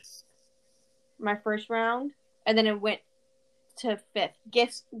my first round. And then it went to fifth.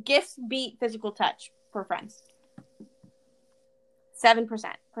 Gifts beat physical touch for friends. 7%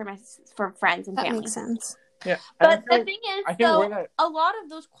 for friends and family. That makes sense. Yeah. But the thing is, though, a lot of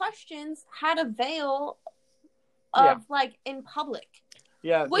those questions had a veil of, like, in public.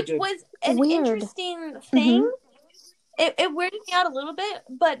 Yeah. Which was an interesting thing. it weirded me out a little bit,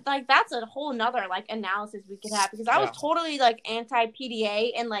 but like that's a whole nother like analysis we could have, because I was totally like anti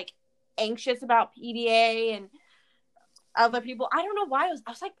PDA and like anxious about PDA and other people. I don't know why I was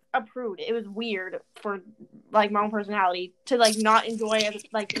like a prude. It was weird for like my own personality to like not enjoy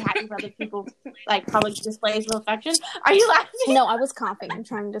like happy for other people like public displays of affection. Are you laughing? No, I was coughing. I'm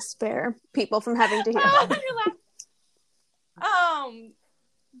trying to spare people from having to hear that. You're laughing.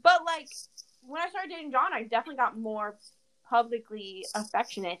 But like when I started dating John, I definitely got more publicly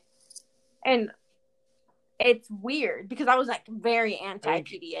affectionate, and it's weird because I was like very anti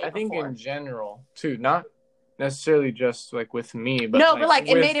PDA. I think in general too, not necessarily just like with me, but no, but like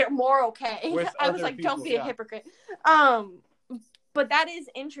it made it more okay. I was like, people, don't be a hypocrite. But that is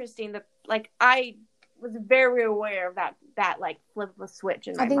interesting. That like I was very aware of that like flip of a switch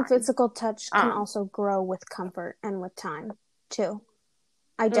in my mind. Physical touch can also grow with comfort and with time too.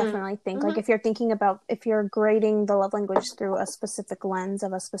 I definitely think like if you're thinking about if you're grading the love language through a specific lens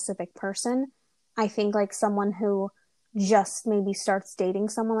of a specific person, I think like someone who just maybe starts dating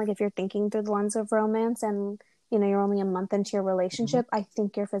someone, like if you're thinking through the lens of romance and you know, you're only a month into your relationship, I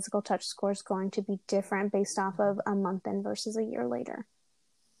think your physical touch score is going to be different based off of a month in versus a year later.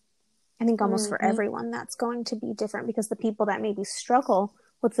 I think almost for everyone that's going to be different, because the people that maybe struggle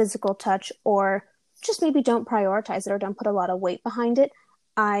with physical touch or just maybe don't prioritize it or don't put a lot of weight behind it,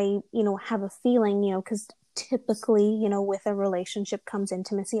 I, you know, have a feeling, you know, because typically, you know, with a relationship comes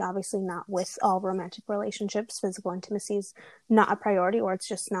intimacy. Obviously not with all romantic relationships. Physical intimacy is not a priority, or it's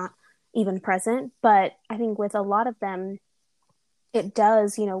just not even present. But I think with a lot of them, it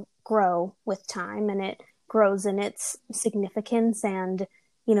does, you know, grow with time, and it grows in its significance and,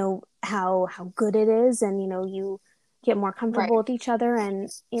 you know, how good it is, and, you know, you get more comfortable with each other and,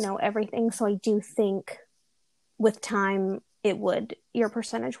 you know, everything. So I do think with time your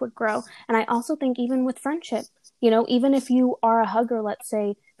percentage would grow. And I also think even with friendship, you know, even if you are a hugger, let's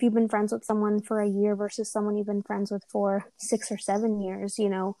say if you've been friends with someone for a year versus someone you've been friends with for 6 or 7 years, you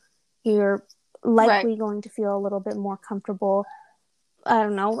know, you're likely going to feel a little bit more comfortable, I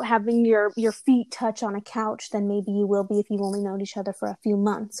don't know, having your feet touch on a couch than maybe you will be if you've only known each other for a few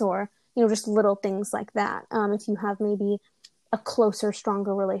months, or, you know, just little things like that. If you have maybe a closer,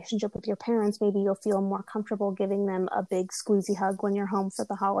 stronger relationship with your parents, maybe you'll feel more comfortable giving them a big squeezy hug when you're home for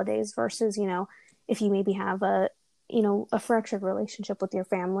the holidays versus, you know, if you maybe have a fractured relationship with your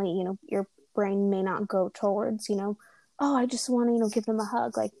family, you know, your brain may not go towards, you know, oh, I just want to, you know, give them a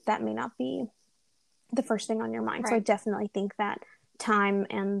hug. Like that may not be the first thing on your mind. So I definitely think that time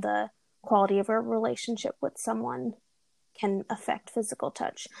and the quality of a relationship with someone can affect physical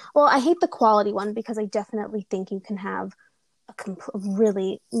touch. Well, I hate the quality one because I definitely think you can have a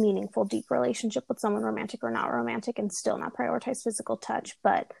really meaningful, deep relationship with someone, romantic or not romantic, and still not prioritize physical touch.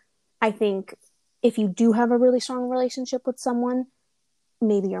 But I think if you do have a really strong relationship with someone,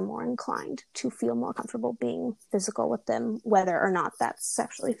 maybe you're more inclined to feel more comfortable being physical with them, whether or not that's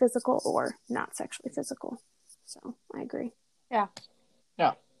sexually physical or not sexually physical. So I agree. Yeah.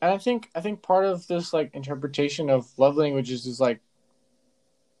 Yeah. And I think part of this like interpretation of love languages is like,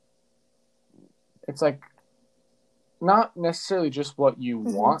 it's like not necessarily just what you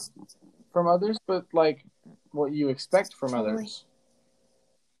want from others, but like what you expect from others.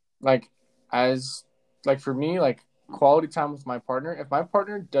 Like for me, like quality time with my partner, if my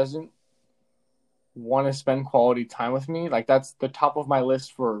partner doesn't want to spend quality time with me, like that's the top of my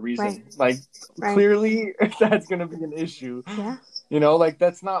list for a reason. Like clearly that's going to be an issue. Yeah. You know, like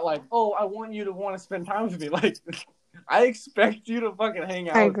that's not like, oh, I want you to want to spend time with me. Like I expect you to fucking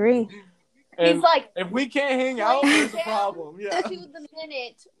hang out. I agree. With me. And he's like, if we can't hang out, there's a problem. Yeah. To the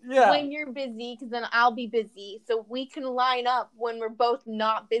minute when you're busy, because then I'll be busy. So we can line up when we're both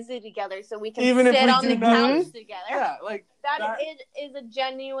not busy together, so we can sit on the couch together. Yeah, like that is a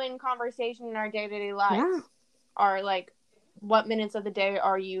genuine conversation in our day-to-day life. Yeah. Or like, what minutes of the day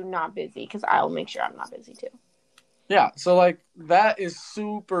are you not busy? Because I'll make sure I'm not busy too. Yeah, so like that is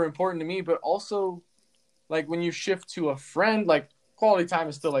super important to me, but also like when you shift to a friend, like quality time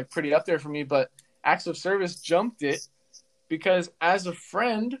is still like pretty up there for me, but acts of service jumped it because as a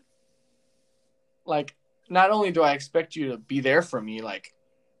friend, like not only do I expect you to be there for me, like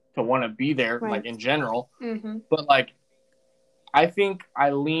to want to be there, like in general, but like I think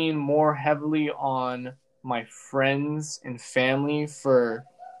I lean more heavily on my friends and family for,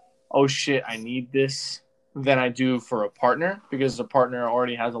 oh shit, I need this, than I do for a partner, because a partner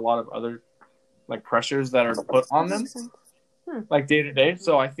already has a lot of other like pressures that are put on them. Like day to day.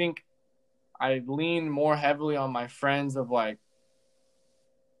 So I think I lean more heavily on my friends of like,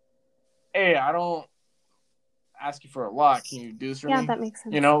 hey, I don't ask you for a lot. Can you do this for me? Yeah, that makes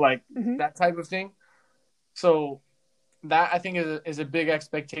sense. You know, like that type of thing. So that I think is a big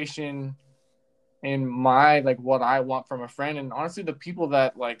expectation in my like what I want from a friend. And honestly, the people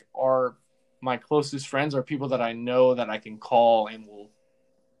that like are my closest friends are people that I know that I can call and will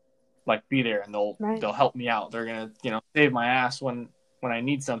like be there, and they'll help me out. They're gonna save my ass when I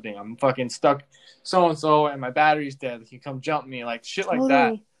need something. I'm fucking stuck so and so and my battery's dead. You come jump me, like shit like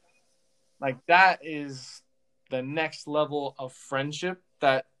that. Like that is the next level of friendship.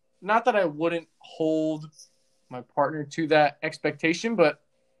 That not that I wouldn't hold my partner to that expectation, but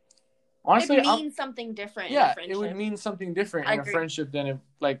honestly, it means something different. Yeah, it would mean something different in a friendship than it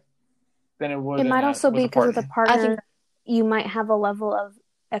would. It might also be because with a partner, you might have a level of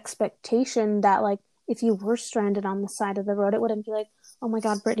expectation that, like, if you were stranded on the side of the road, it wouldn't be like, oh my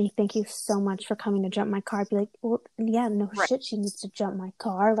God, Brittany, thank you so much for coming to jump my car. I'd be like, well, yeah, no shit, she needs to jump my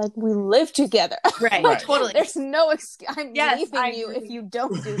car. Like, we live together. Right, totally. There's no excuse. I'm leaving you if you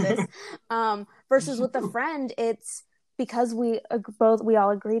don't do this. Versus with a friend, it's because we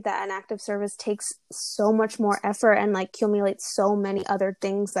all agree that an act of service takes so much more effort and like accumulates so many other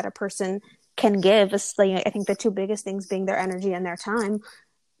things that a person can give. I think the two biggest things being their energy and their time.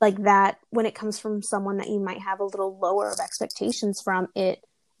 Like that, when it comes from someone that you might have a little lower of expectations from, it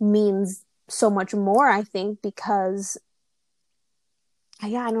means so much more, I think, because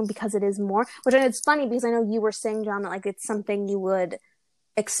because it is more. Which it's funny because I know you were saying, John, that like it's something you would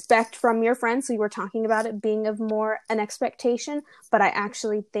expect from your friends. So you were talking about it being of more an expectation, but I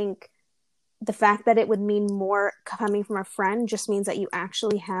actually think the fact that it would mean more coming from a friend just means that you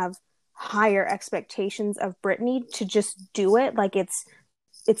actually have higher expectations of Brittany to just do it. Like it's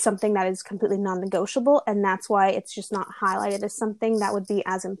something that is completely non-negotiable, and that's why it's just not highlighted as something that would be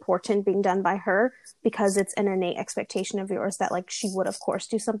as important being done by her, because it's an innate expectation of yours that like she would of course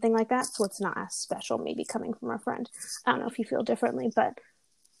do something like that, so it's not as special maybe coming from a friend. I don't know if you feel differently, but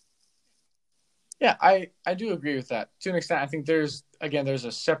yeah, I do agree with that to an extent. I think there's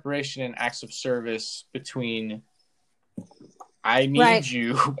a separation in acts of service between I need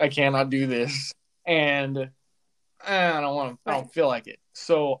you, I cannot do this, and I don't feel like it.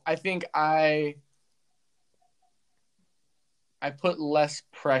 So I think I put less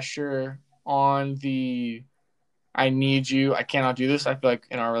pressure on the I need you, I cannot do this. I feel like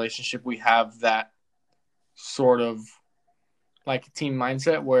in our relationship we have that sort of like team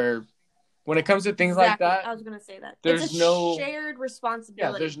mindset where when it comes to things like that, I was going to say that. There's no shared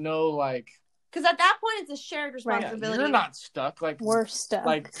responsibility. Yeah, there's no like, because at that point it's a shared responsibility. You're not stuck. Like we're stuck.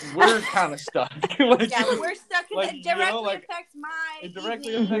 Like we're kind of stuck. Like, yeah, we're stuck, and like, it directly affects It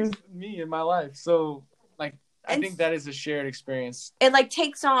directly affects me in my life. So like, I think that is a shared experience. It like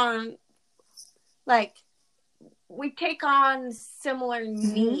takes on, like, we take on similar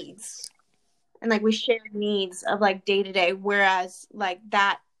needs, and like we share needs of like day to day. Whereas like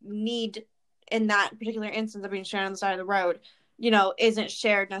that need in that particular instance of being stranded on the side of the road, isn't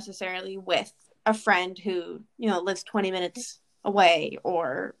shared necessarily with a friend who, lives 20 minutes away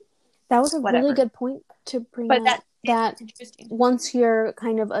or that was a whatever. Really good point to bring up. That once you're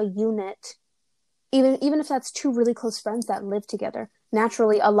kind of a unit, even if that's two really close friends that live together,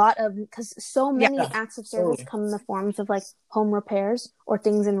 naturally because so many acts of service come in the forms of like home repairs or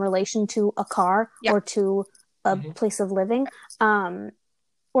things in relation to a car or to a place of living.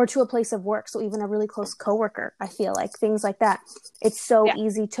 Or to a place of work. So even a really close coworker, I feel like things like that. It's so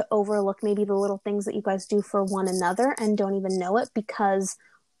easy to overlook maybe the little things that you guys do for one another and don't even know it, because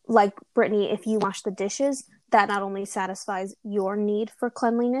like Brittany, if you wash the dishes, that not only satisfies your need for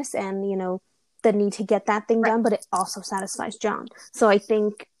cleanliness and, the need to get that thing done, but it also satisfies John. So I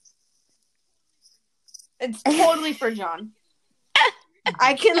think it's totally for John.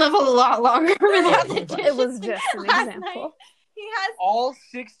 I can live a lot longer without the dishes. It was just an example. Night. He has all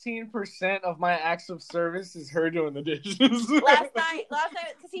 16% of my acts of service is her doing the dishes. last night,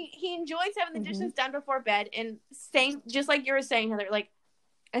 because he enjoys having the dishes done before bed, and same, just like you were saying, Heather. Like,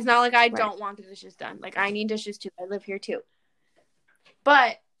 it's not like I don't want the dishes done. Like, I need dishes too. I live here too.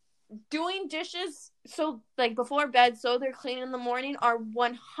 But doing dishes so like before bed, so they're clean in the morning, are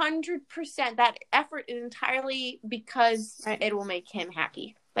 100%. That effort is entirely because it will make him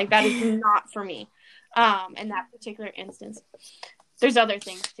happy. Like, that is not for me. In that particular instance, there's other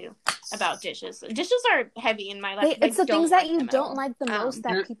things too about dishes. Dishes are heavy in my life. It's the things that you don't like the most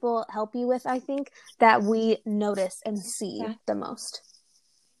that people help you with, I think, that we notice and see the most.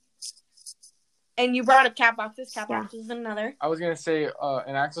 And you brought up cat boxes. Cat boxes is another. I was going to say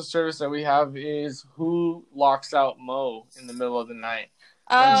an act of service that we have is who locks out Mo in the middle of the night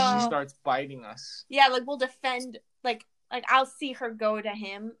when she starts biting us. Yeah, like we'll defend, like I'll see her go to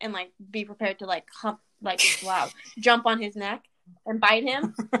him and like be prepared to like hump, like jump on his neck and bite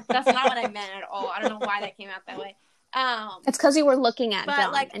him. That's not what I meant at all. I don't know why that came out that way. It's because you were looking at But,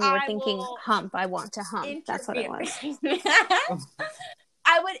 John like, and you were I thinking, will hump, I want to hump. That's what it was.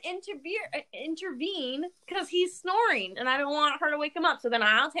 I would intervene because he's snoring and I don't want her to wake him up. So then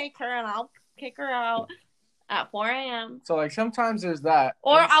I'll take her and I'll kick her out at 4 a.m. So, like, sometimes there's that.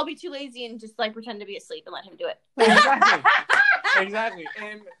 Or I'll be too lazy and just, like, pretend to be asleep and let him do it. Exactly.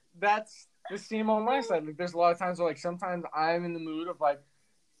 And that's the same on my side. Like, there's a lot of times where, like, sometimes I'm in the mood of, like,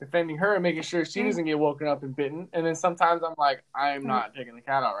 defending her and making sure she doesn't get woken up and bitten. And then sometimes I'm like, I'm not taking the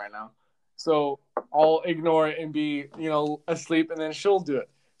cat out right now. So I'll ignore it and be, asleep, and then she'll do it.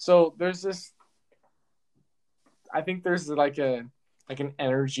 So there's this, I think there's like an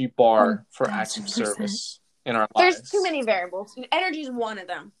energy bar for active service in our lives. There's too many variables. Energy is one of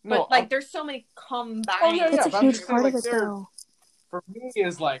them. No, but there's so many combined. Oh, yeah, it's a huge part of it, like, though. For me,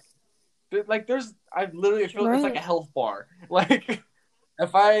 is like I literally feel it's like a health bar. Like,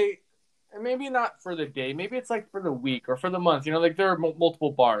 if maybe not for the day, maybe it's like for the week or for the month, like there are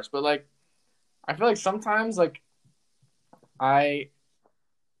multiple bars, but like, I feel like sometimes like I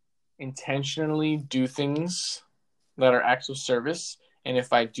intentionally do things that are acts of service, and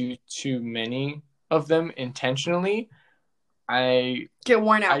if I do too many of them intentionally, I get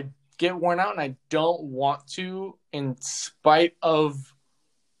worn out. I get worn out, and I don't want to, in spite of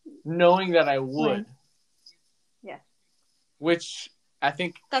knowing that I would. Right. Yeah. Which I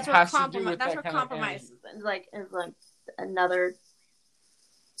think that's has what to do with that's that what kind compromise is like another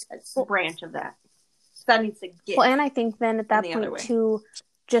branch of that. So that needs to get. Well, and I think then at that point too,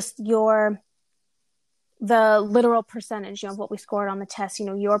 just the literal percentage, of what we scored on the test,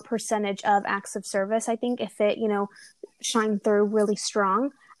 your percentage of acts of service, I think if it, shine through really strong,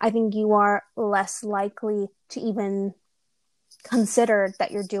 I think you are less likely to even consider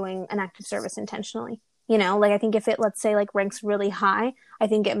that you're doing an act of service intentionally. Like I think if it, let's say, like ranks really high, I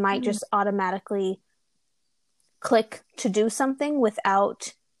think it might just automatically click to do something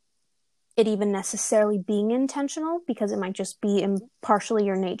without it even necessarily being intentional, because it might just be partially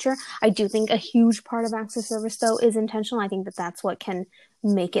your nature. I do think a huge part of acts of service, though, is intentional. I think that that's what can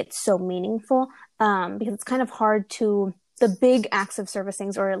make it so meaningful, because it's kind of hard to, the big acts of service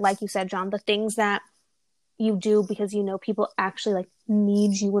things, or like you said, John, the things that you do because people actually like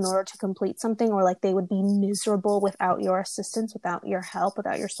need you in order to complete something, or like they would be miserable without your assistance, without your help,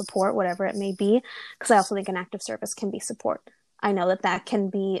 without your support, whatever it may be. Because I also think an act of service can be support. I know that can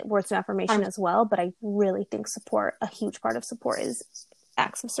be words of affirmation as well, but I really think a huge part of support is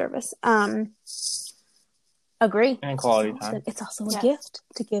acts of service. Agree. And quality time. It's also a gift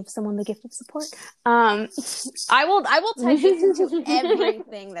to give someone the gift of support. I will type this into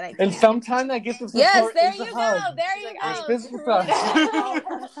everything that I can. And sometimes that gift of support yes, there is you a go. hug. There you go. It's physical touch.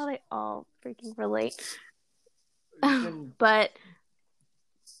 That's how they all freaking relate. But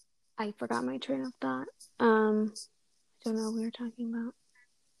I forgot my train of thought. I don't know what we were talking about.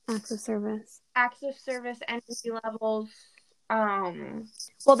 Acts of service. Acts of service, energy levels.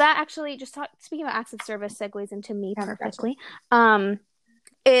 Well, that actually speaking about acts of service segues into me perfectly.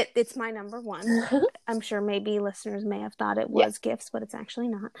 It's my number one. I'm sure maybe listeners may have thought it was gifts, but it's actually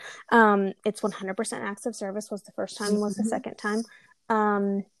not. It's 100% acts of service. Was the first time, was the second time.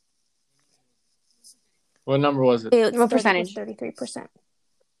 What number was it? What percentage? 33%.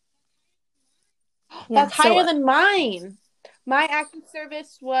 That's higher than mine. My active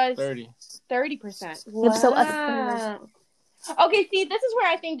service was 30%. Wow. Okay, see, this is where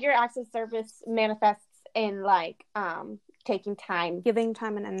I think your active service manifests in like taking time, giving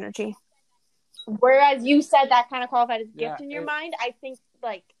time and energy. Whereas you said that kind of qualified as gift in your mind, I think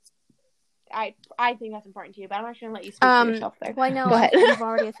like I think that's important to you, but I'm actually gonna let you speak for yourself there. Well, I know you've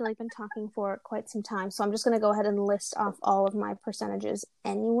already, I feel like, been talking for quite some time, so I'm just gonna go ahead and list off all of my percentages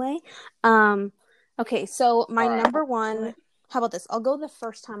anyway. Okay, so my number one, how about this? I'll go the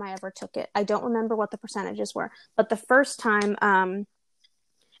first time I ever took it. I don't remember what the percentages were, but the first time,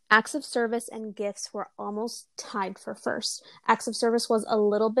 acts of service and gifts were almost tied for first. Acts of service was a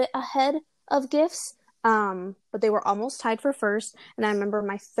little bit ahead of gifts, but they were almost tied for first. And I remember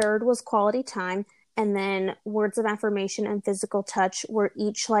my third was quality time, and then words of affirmation and physical touch were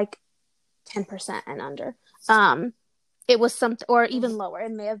each like 10% and under. It was something, or even lower.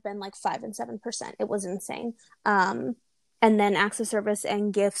 It may have been like 5 and 7%. It was insane. And then acts of service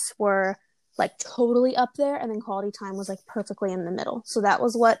and gifts were like totally up there, and then quality time was like perfectly in the middle. So that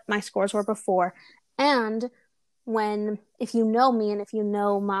was what my scores were before. And if you know me and if you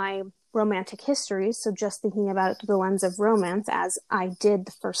know my romantic history, so just thinking about it through the lens of romance, as I did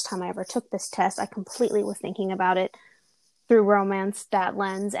the first time I ever took this test, I completely was thinking about it through romance, that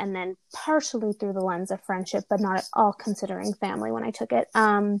lens, and then partially through the lens of friendship, but not at all considering family when I took it.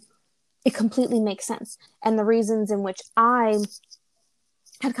 it completely makes sense. And the reasons in which I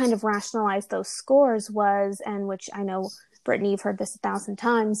had kind of rationalized those scores was, and which I know, Brittany, you've heard this 1,000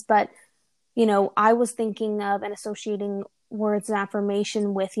 times, but, you know, I was thinking of and associating words of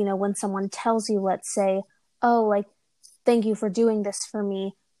affirmation with, you know, when someone tells you, let's say, oh, like, thank you for doing this for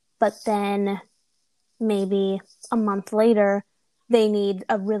me. But then maybe a month later, they need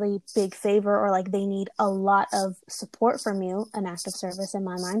a really big favor, or like they need a lot of support from you, an act of service in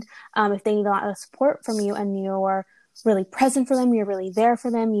my mind. If they need a lot of support from you and you're really present for them, you're really there for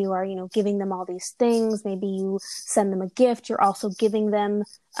them, you are, you know, giving them all these things, maybe you send them a gift, you're also giving them,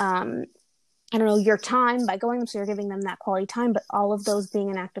 I don't know, your time by going, so you're giving them that quality time, but all of those being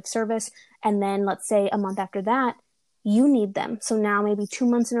an act of service. And then let's say a month after that, you need them. So now maybe 2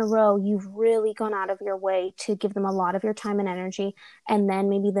 months in a row, you've really gone out of your way to give them a lot of your time and energy. And then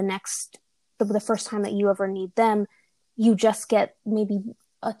maybe the first time that you ever need them, you just get maybe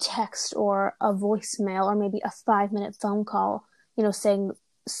a text or a voicemail or maybe a 5-minute phone call, you know, saying,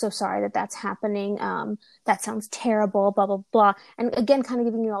 so sorry that that's happening. That sounds terrible, blah, blah, blah. And again, kind of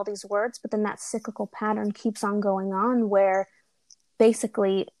giving you all these words, but then that cyclical pattern keeps on going on where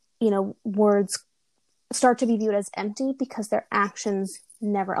basically, you know, words start to be viewed as empty because their actions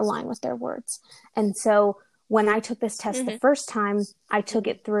never align with their words. And so when I took this test the first time, I took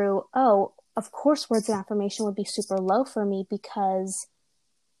it through, oh, of course, words of affirmation would be super low for me because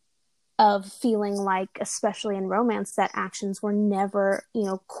of feeling like, especially in romance, that actions were never, you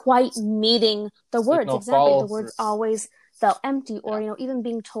know, quite meeting the words. No exactly. The words always felt empty, or, you know, even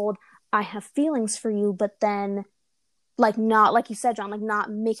being told, I have feelings for you, but then like not, like you said, John, like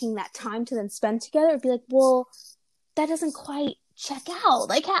not making that time to then spend together. It'd be like, well, that doesn't quite check out.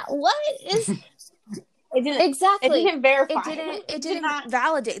 Like, what is it didn't exactly? It didn't verify. It didn't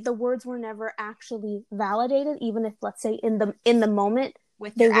validate. The words were never actually validated, even if, let's say, in the moment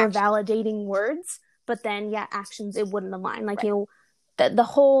they were validating words, but then actions, it wouldn't align. Like, you know, the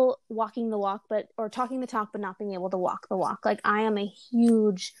whole walking the walk, or talking the talk, but not being able to walk the walk. Like, I am a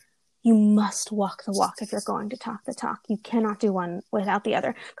huge, you must walk the walk if you're going to talk the talk. You cannot do one without the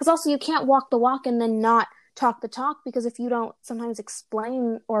other. Because also you can't walk the walk and then not talk the talk, because if you don't sometimes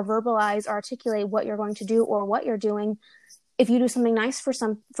explain or verbalize or articulate what you're going to do or what you're doing, if you do something nice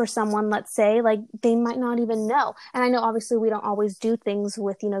for someone, let's say, like, they might not even know. And I know obviously we don't always do things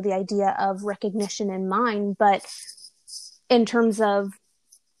with, you know, the idea of recognition in mind, but in terms of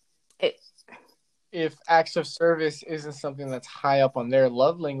if acts of service isn't something that's high up on their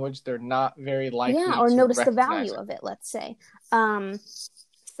love language, they're not very likely or to notice the value of it, let's say.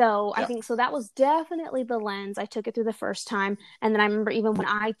 So I think, so that was definitely the lens. I took it through the first time. And then I remember even when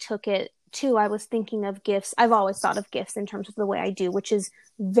I took it too, I was thinking of gifts. I've always thought of gifts in terms of the way I do, which is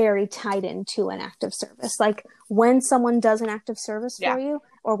very tied into an act of service. Like, when someone does an act of service for you,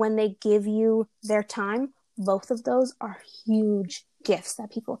 or when they give you their time, both of those are huge gifts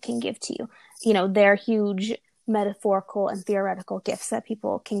that people can give to you. You know, they're huge metaphorical and theoretical gifts that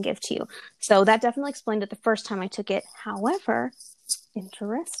people can give to you. So that definitely explained it the first time I took it. However,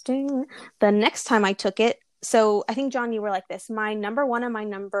 interesting, the next time I took it, so I think, John, you were like this. My number 1 and my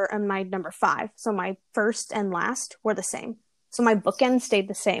number 5, so my first and last, were the same. So my bookend stayed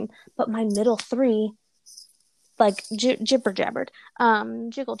the same, but my middle 3, like, jibber jabbered,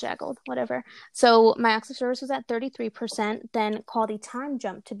 jiggle jaggled, whatever. So my acts of service was at 33%. Then quality time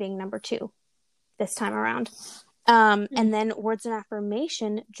jumped to being number 2 this time around. And then words of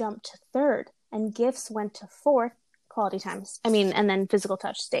affirmation jumped to 3rd, and gifts went to 4th. Quality times, and then physical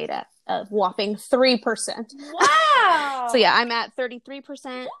touch stayed at a whopping 3%. Wow. So I'm at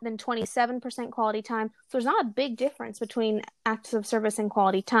 33%, then 27% quality time. So there's not a big difference between acts of service and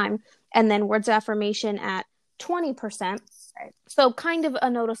quality time. And then words of affirmation at 20%. Right. So kind of a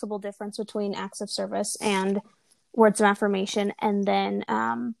noticeable difference between acts of service and words of affirmation. And then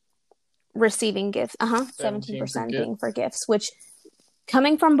receiving gifts, 17% being for gifts, which,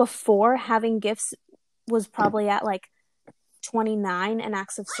 coming from before, having gifts was probably at like 29, and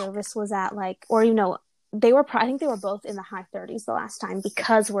acts of service was at like, or, you know, I think they were both in the high 30s the last time,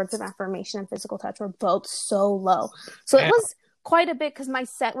 because words of affirmation and physical touch were both so low. So it was quite a bit, because my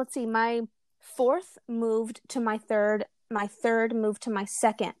 4th moved to my 3rd, my 3rd moved to my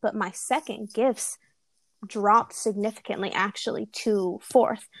 2nd, but my 2nd gifts dropped significantly actually to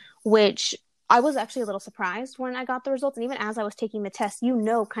 4th, which I was actually a little surprised when I got the results. And even as I was taking the test, you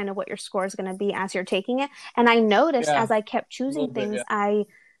know kind of what your score is going to be as you're taking it. And I noticed as I kept choosing things, I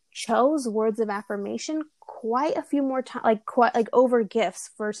chose words of affirmation quite a few more times, like over gifts,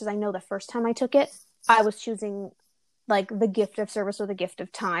 versus I know the first time I took it, I was choosing like the gift of service or the gift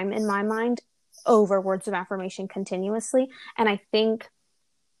of time in my mind over words of affirmation continuously. And I think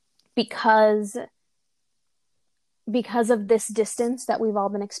because of this distance that we've all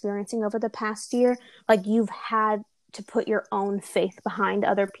been experiencing over the past year, like you've had to put your own faith behind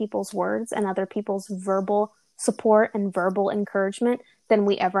other people's words and other people's verbal support and verbal encouragement than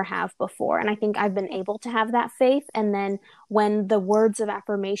we ever have before. And I think I've been able to have that faith. And then when the words of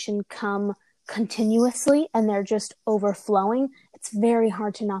affirmation come continuously and they're just overflowing, it's very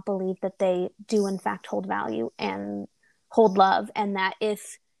hard to not believe that they do in fact hold value and hold love. And that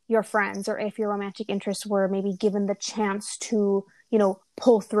if your friends or if your romantic interests were maybe given the chance to,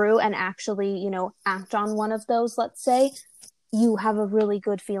 pull through and actually, act on one of those, let's say, you have a really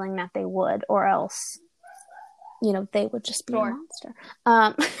good feeling that they would, or else, they would just be a monster.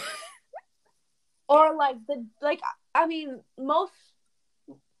 Or most,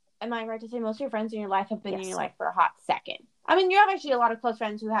 am I right to say most of your friends in your life have been in your life for a hot second? I mean, you have actually a lot of close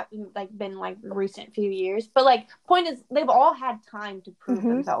friends who have been recent few years, but point is they've all had time to prove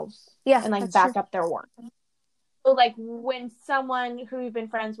themselves, and back up their work. So when someone who you've been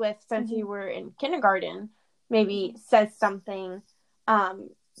friends with since you were in kindergarten maybe says something,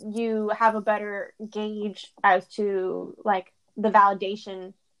 you have a better gauge as to the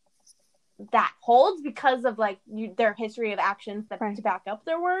validation that holds because of their history of actions that to back up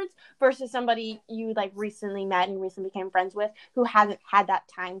their words, versus somebody you recently met and recently became friends with who hasn't had that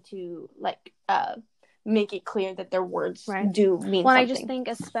time to make it clear that their words do mean something. I just think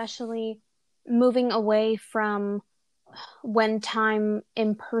especially moving away from when time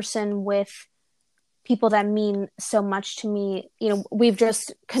in person with people that mean so much to me, we've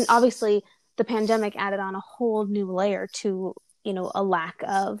just obviously the pandemic added on a whole new layer to a lack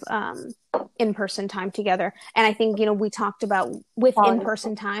of in-person time together. And I think, we talked about with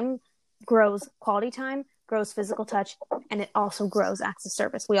in-person time grows quality time, grows physical touch, and it also grows acts of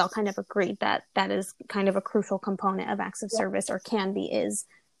service. We all kind of agreed that that is kind of a crucial component of acts of service, or can be, is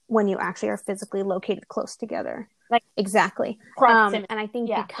when you actually are physically located close together. Exactly. And I think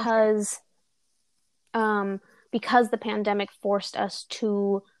because the pandemic forced us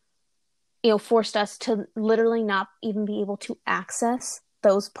to literally not even be able to access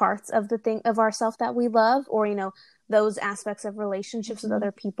those parts of of ourself that we love, or, those aspects of relationships with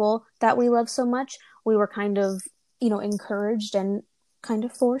other people that we love so much, we were kind of, encouraged and kind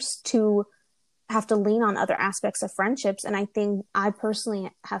of forced to have to lean on other aspects of friendships. And I think I personally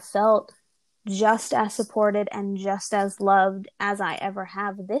have felt just as supported and just as loved as I ever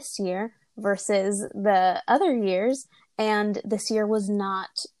have this year versus the other years. And this year was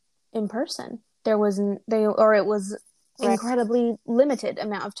not in person. It was incredibly limited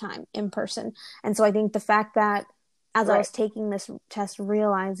amount of time in person. And so I think the fact that as I was taking this test,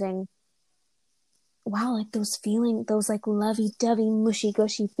 realizing, wow, those feelings, those lovey-dovey,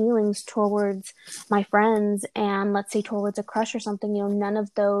 mushy-gushy feelings towards my friends, and let's say towards a crush or something, none of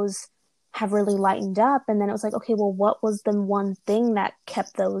those have really lightened up. And then it was okay, well, what was the one thing that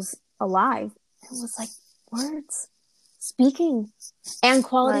kept those alive? It was words, speaking, and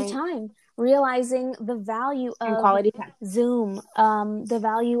quality time. Realizing the value of quality time. Zoom, the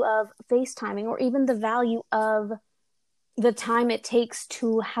value of FaceTiming, or even the value of the time it takes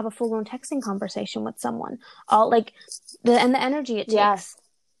to have a full-blown texting conversation with someone. The energy it takes. Yes.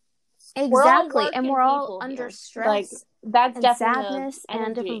 Exactly. And we're all under stress. That's and definitely sadness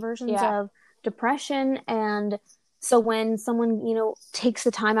and different versions of depression. And so when someone, takes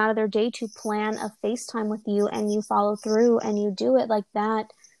the time out of their day to plan a FaceTime with you and you follow through and you do it,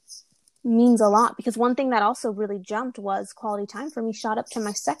 that means a lot. Because one thing that also really jumped was quality time for me shot up to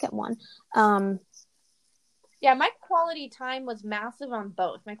my second one. My quality time was massive on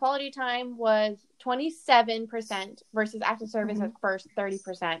both. My quality time was 27% versus active service at first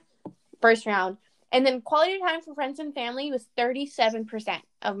 30%, first round. And then quality time for friends and family was 37%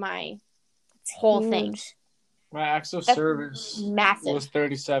 of my whole thing. My acts of service massive. was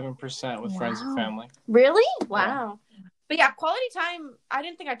 37% with friends and family. Really? Wow. Yeah. But quality time, I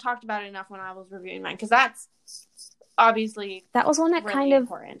didn't think I talked about it enough when I was reviewing mine, because that's obviously that was one that really kind of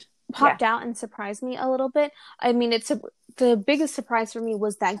important. Popped out and surprised me a little bit. I mean, the biggest surprise for me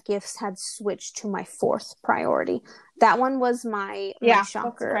was that gifts had switched to my fourth priority. That one was my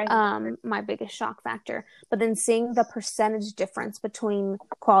shocker, my biggest shock factor. But then seeing the percentage difference between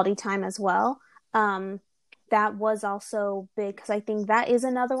quality time as well, that was also big, because I think that is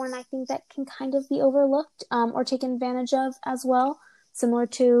another one I think that can kind of be overlooked or taken advantage of as well, similar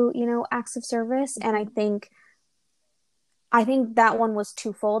to, acts of service. And I think that one was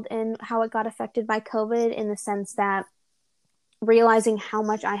twofold in how it got affected by COVID, in the sense that realizing how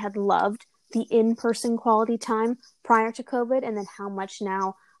much I had loved the in-person quality time prior to COVID, and then how much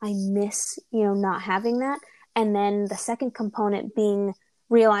now I miss, not having that. And then the second component being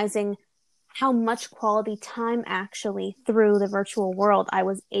realizing how much quality time actually through the virtual world I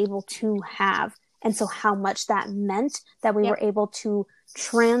was able to have. And so how much that meant that we were able to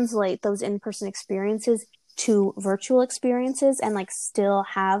translate those in-person experiences to virtual experiences and like still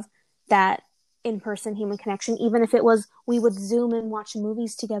have that in-person human connection, even if it was we would Zoom and watch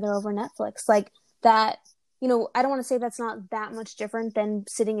movies together over Netflix. Like that, you know, I don't want to say that's not that much different than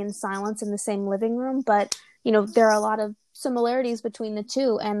sitting in silence in the same living room, but you know, there are a lot of similarities between the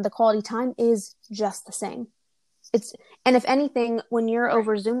two, and the quality time is just the same. And if anything, when you're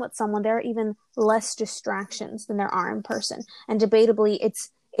over Zoom with someone, there are even less distractions than there are in person. And debatably,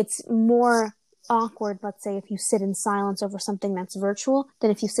 it's more awkward, let's say, if you sit in silence over something that's virtual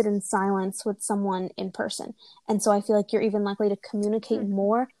than if you sit in silence with someone in person. And so I feel like you're even likely to communicate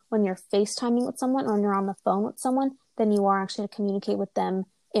more when you're FaceTiming with someone or when you're on the phone with someone than you are actually to communicate with them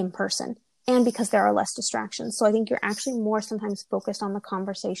in person. And because there are less distractions. So I think you're actually more sometimes focused on the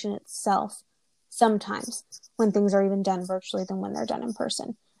conversation itself sometimes when things are even done virtually than when they're done in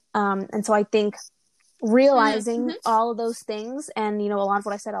person. And so I think realizing all of those things, and, you know, a lot of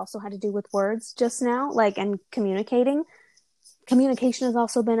what I said also had to do with words just now, like, and communication has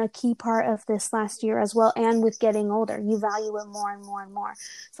also been a key part of this last year as well. And with getting older, you value it more and more and more.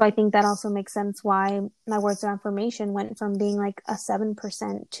 So I think that also makes sense why my words of affirmation went from being like a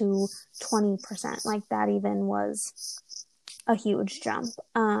 7% to 20%. Like that even was a huge jump.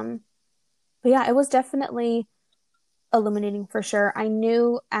 But yeah, it was definitely illuminating for sure. I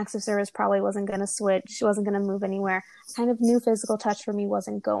knew acts of service probably wasn't going to switch, wasn't going to move anywhere. I kind of knew physical touch for me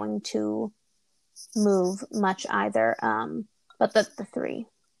wasn't going to move much either. But the three.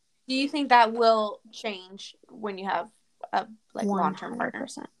 Do you think that will change when you have a like 100%. long-term partner?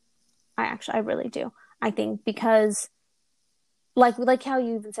 I really do. I think because like how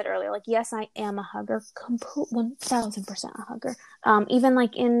you even said earlier, like, yes, I am a hugger, 1000% a hugger. Even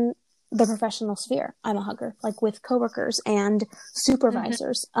like in the professional sphere, I'm a hugger, like with coworkers and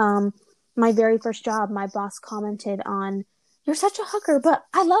supervisors. My very first job, my boss commented on, "You're such a hugger," but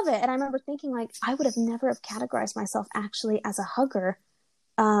I love it. And I remember thinking, like, I would have never have categorized myself actually as a hugger.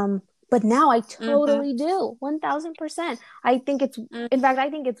 But now I totally do. 1000%. I think in fact, I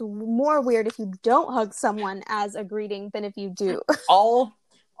think it's more weird if you don't hug someone as a greeting than if you do. All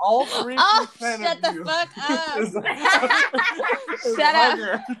 3% Shut the fuck up. Shut up.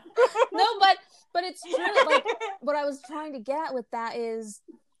 No, but it's true. Like, what I was trying to get at with that is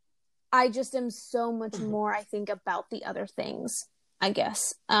I just am so much more, I think, about the other things, I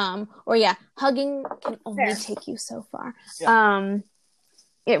guess. Or yeah, hugging can only take you so far. Yeah.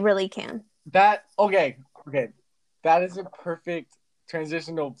 It really can. Okay. That is a perfect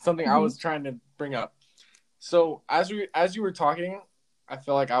transition to something I was trying to bring up. So as you were talking, I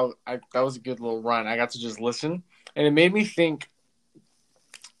feel like that was a good little run. I got to just listen, and it made me think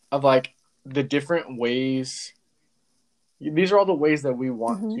of like the different ways. These are all the ways that we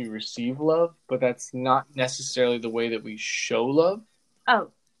want to receive love, but that's not necessarily the way that we show love. Oh,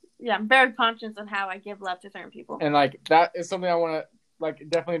 yeah. I'm very conscious of how I give love to certain people. And like that is something I want to like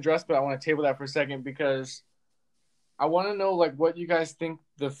definitely address, but I want to table that for a second because I want to know like what you guys think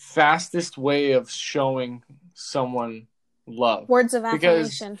the fastest way of showing someone love. Words of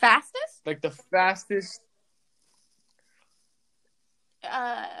affirmation. Fastest? Like the fastest.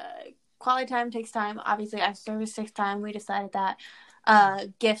 Quality time takes time. Obviously, service takes time. We decided that.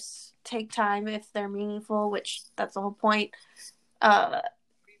 Gifts take time if they're meaningful, which that's the whole point. And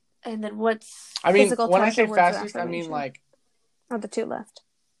then what's physical when I say fastest, I mean like. Or the two left.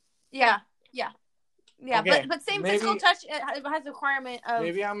 Yeah. Okay, but same physical touch has a requirement of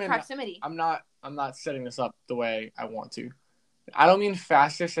proximity. I'm not setting this up the way I want to. I don't mean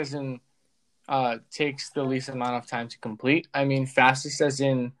fastest as in takes the least amount of time to complete. I mean fastest as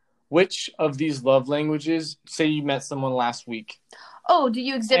in which of these love languages, say you met someone last week. Oh, do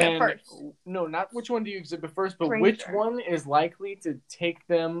you exhibit first? No, not which one do you exhibit first, but which one is likely to take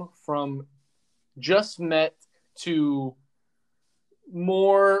them from just met to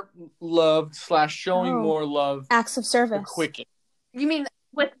more love / showing more love. Acts of service. Quicker. You mean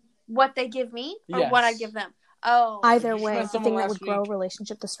with what they give me or what I give them? Oh. Either way, the thing that would grow a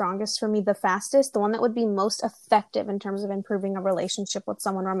relationship the strongest for me, the fastest, the one that would be most effective in terms of improving a relationship with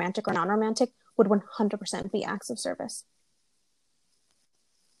someone romantic or non-romantic would 100% be acts of service.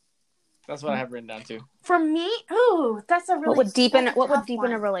 That's what I have written down too. For me, that's a really what would deepen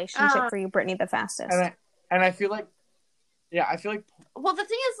a relationship for you, Brittany, the fastest? And I feel like well, the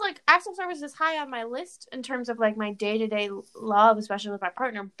thing is, like, acts of service is high on my list in terms of like my day-to-day love, especially with my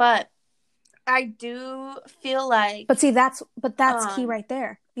partner, but I do feel like But see, that's key right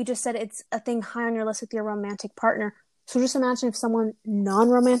there. You just said it's a thing high on your list with your romantic partner. So just imagine if someone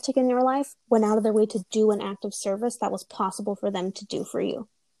non-romantic in your life went out of their way to do an act of service that was possible for them to do for you.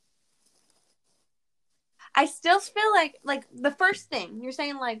 I still feel like the first thing you're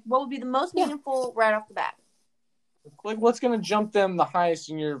saying, like, what would be the most meaningful right off the bat? Like, what's gonna jump them the highest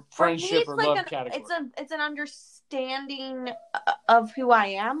in your friendship or love category? It's an understanding of who I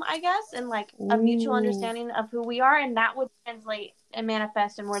am, I guess, and like a mutual understanding of who we are, and that would translate and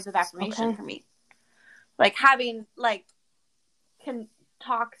manifest in words of affirmation for me. Like having like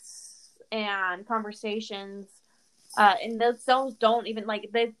talks and conversations, and those don't even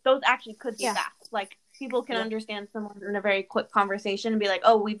like those actually could be that. Like people can understand someone in a very quick conversation and be like,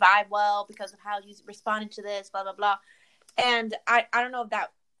 oh, we vibe well because of how you responded to this, blah, blah, blah. And I don't know if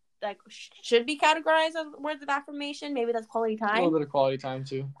that like should be categorized as words of affirmation. Maybe that's quality time. A little bit of quality time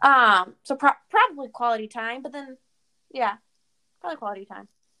too. So probably quality time, but then, yeah, probably quality time.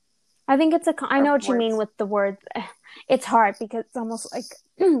 I think I know what you mean with the word. It's hard because it's almost like,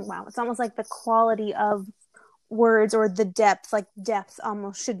 wow, it's almost like the quality of words or the depth, like depth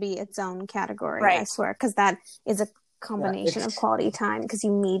almost should be its own category, right? I swear, because that is a combination of quality time, because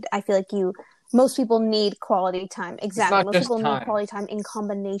I feel like most people need quality time. Exactly. Most people need quality time in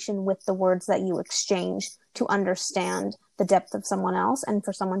combination with the words that you exchange to understand the depth of someone else and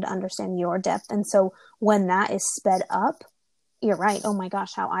for someone to understand your depth. And so when that is sped up, you're right. Oh my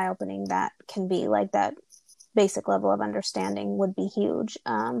gosh, how eye-opening that can be. Like that basic level of understanding would be huge.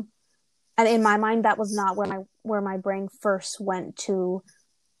 And in my mind, that was not where my brain first went to.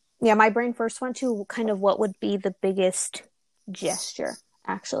 Yeah, my brain first went to kind of what would be the biggest gesture,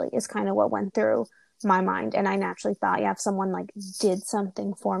 actually, is kind of what went through my mind. And I naturally thought, yeah, if someone like did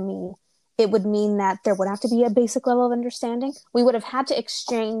something for me, it would mean that there would have to be a basic level of understanding. We would have had to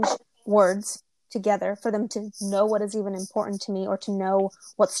exchange words together for them to know what is even important to me, or to know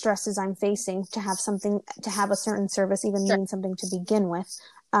what stresses I'm facing, to have a certain service even mean something to begin with.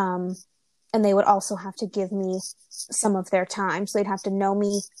 And they would also have to give me some of their time. So they'd have to know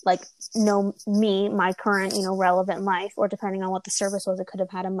me, my current, relevant life, or depending on what the service was, it could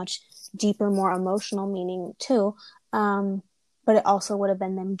have had a much deeper, more emotional meaning too. But it also would have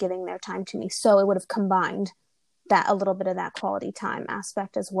been them giving their time to me. So it would have combined that, a little bit of that quality time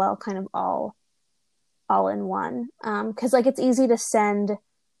aspect as well, kind of all in one. 'Cause like, it's easy to send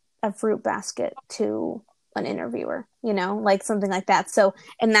a fruit basket to an interviewer, like something like that. So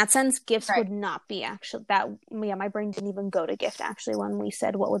in that sense, gifts would not be actually that. Yeah, my brain didn't even go to gift actually when we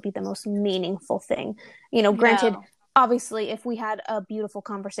said what would be the most meaningful thing. Granted, obviously, if we had a beautiful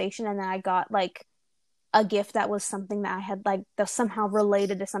conversation and then I got like a gift that was something that I had like that somehow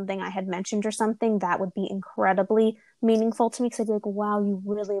related to something I had mentioned or something, that would be incredibly meaningful to me, because I'd be like, wow, you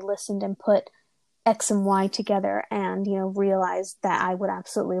really listened and put X and Y together and, realized that I would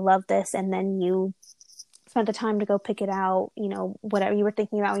absolutely love this. And then you spent the time to go pick it out, whatever you were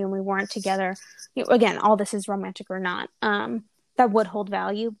thinking about when we weren't together. Again, all this is romantic or not. That would hold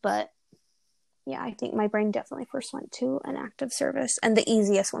value. But yeah, I think my brain definitely first went to an act of service, and the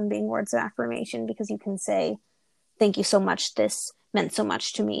easiest one being words of affirmation, because you can say, thank you so much. This meant so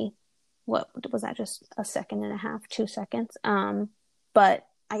much to me. What was that? Just a second and a half, 2 seconds. But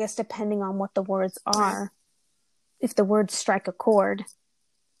I guess depending on what the words are, if the words strike a chord,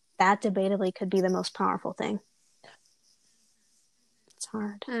 that debatably could be the most powerful thing. It's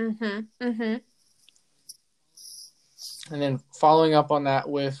hard. Mm-hmm. Mm-hmm. And then following up on that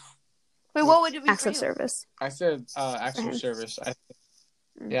with... Wait, what would it be acts of service? I said acts of service.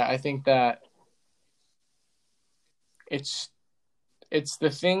 I think that it's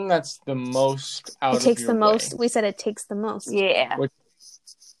the thing that's the most out of your way. It takes the most. We said it takes the most. Yeah.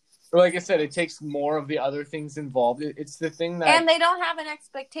 Like I said, it takes more of the other things involved. It's the thing that... And they don't have an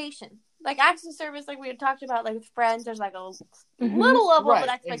expectation. Like acts of service, like we had talked about, like with friends, there's like a little level of an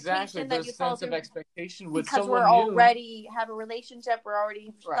expectation that you follow through. Expectation with because we're already have a relationship, we're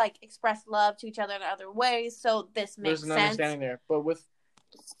already like express love to each other in other ways. So this makes sense. There's an understanding there, but with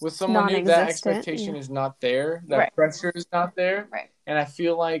someone new, that expectation is not there. That pressure is not there. Right. And I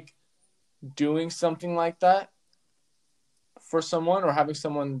feel like doing something like that for someone, or having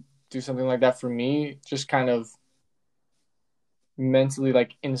someone do something like that for me, just kind of mentally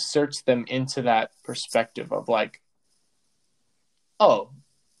like inserts them into that perspective of like, oh,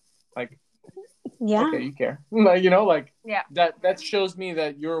 like, okay, you care, that shows me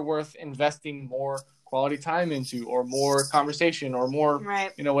that you're worth investing more quality time into, or more conversation, or more,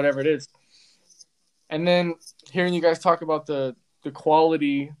 whatever it is. And then hearing you guys talk about the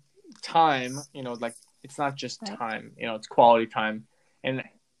quality time, like it's not just time, it's quality time. And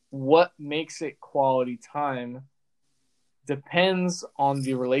what makes it quality time depends on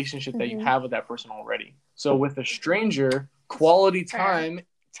the relationship that you have with that person already. So with a stranger, quality time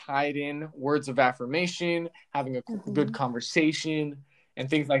tied in words of affirmation, having a good conversation, and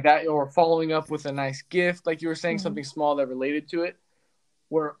things like that, or following up with a nice gift, like you were saying, something small that related to it,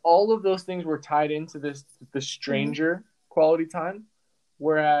 where all of those things were tied into the stranger quality time,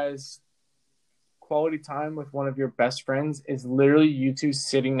 whereas quality time with one of your best friends is literally you two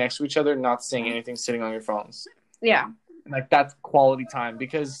sitting next to each other, not saying anything, sitting on your phones. Yeah. And like that's quality time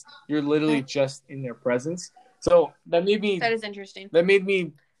because you're literally just in their presence. So that is interesting. That made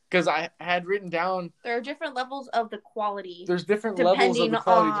me, because I had written down there are different levels of the quality. There's different levels of the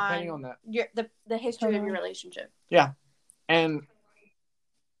quality depending on that. The history of your relationship. Yeah. And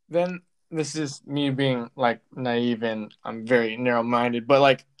then this is me being like naive and I'm very narrow-minded, but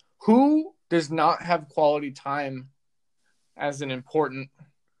like who does not have quality time as an important,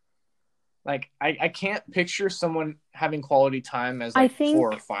 like I can't picture someone having quality time as like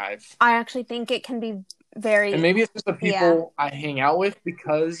 4 or 5. I actually think it can be very, and maybe it's just the people I hang out with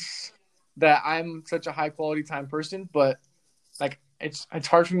because that I'm such a high quality time person, but like it's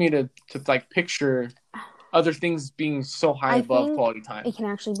hard for me to like picture other things being so high above quality time. It can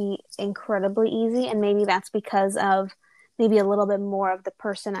actually be incredibly easy, and maybe that's because of maybe a little bit more of the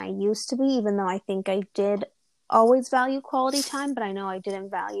person I used to be, even though I think I did always value quality time, but I know I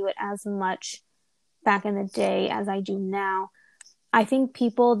didn't value it as much back in the day as I do now. I think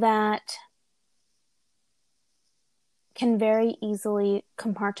people that can very easily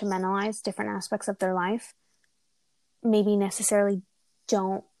compartmentalize different aspects of their life maybe necessarily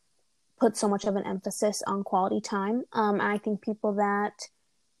don't put so much of an emphasis on quality time. I think people that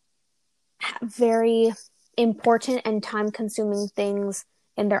have very important and time-consuming things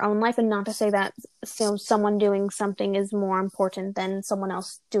in their own life, and not to say that someone doing something is more important than someone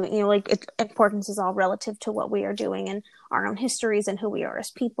else doing, like importance is all relative to what we are doing and our own histories and who we are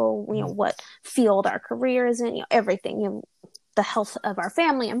as people, what field our career is in, everything, the health of our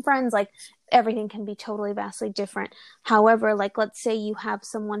family and friends, like everything can be totally vastly different. However, like let's say you have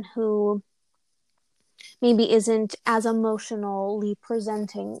someone who maybe isn't as emotionally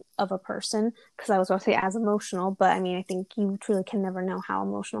presenting of a person, because I was going to say as emotional, but I mean, I think you truly can never know how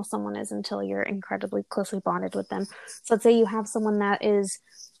emotional someone is until you're incredibly closely bonded with them. So let's say you have someone that is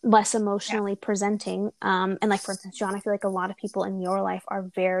less emotionally presenting, and like for instance, John, I feel like a lot of people in your life are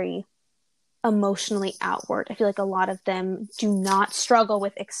very emotionally outward. I feel like a lot of them do not struggle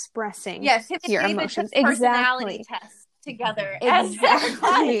with expressing your emotions. Personality test together.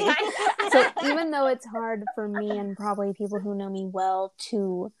 Exactly. So even though it's hard for me and probably people who know me well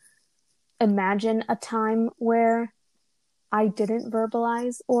to imagine a time where I didn't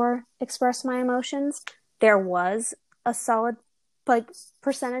verbalize or express my emotions, there was a solid like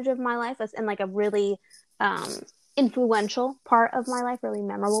percentage of my life and like a really influential part of my life, really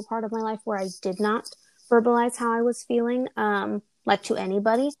memorable part of my life where I did not verbalize how I was feeling, like to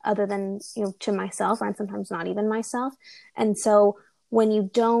anybody other than, to myself, and sometimes not even myself. And so when you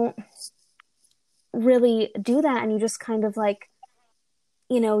don't really do that and you just kind of like,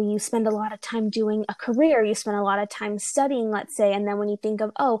 you spend a lot of time doing a career, you spend a lot of time studying, let's say, and then when you think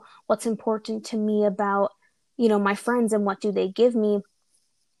of, oh, what's important to me about, my friends and what do they give me?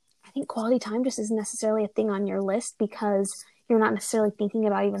 I think quality time just isn't necessarily a thing on your list because you're not necessarily thinking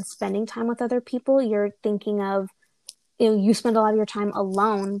about even spending time with other people. You're thinking of, you spend a lot of your time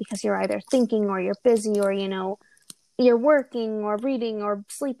alone because you're either thinking or you're busy or, you're working or reading or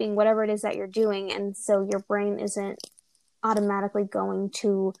sleeping, whatever it is that you're doing. And so your brain isn't automatically going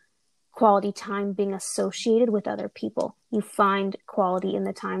to quality time being associated with other people. You find quality in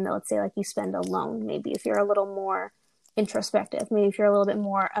the time that, let's say, like you spend alone. Maybe if you're a little more introspective, maybe if you're a little bit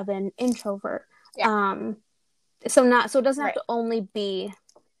more of an introvert. So it doesn't have to only be,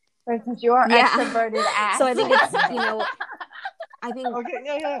 for instance, your extroverted ass. So I think it's, I think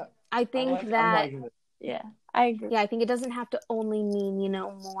I think that I agree. Yeah, I think it doesn't have to only mean,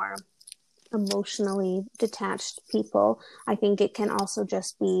 more emotionally detached people. I think it can also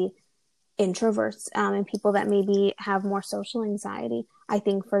just be introverts and people that maybe have more social anxiety. I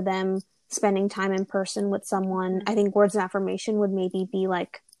think for them, spending time in person with someone, I think words of affirmation would maybe be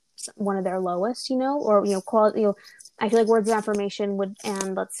like one of their lowest, or, quality, I feel like words of affirmation would,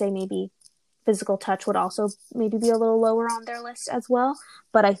 and let's say maybe physical touch would also maybe be a little lower on their list as well.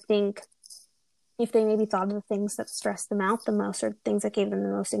 But I think if they maybe thought of the things that stressed them out the most or things that gave them the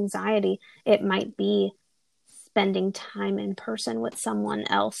most anxiety, it might be spending time in person with someone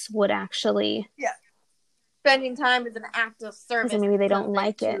else would actually. Yeah. Spending time is an act of service. Maybe they don't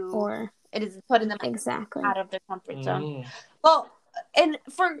like it, or it is putting them exactly out of their comfort zone. Well, and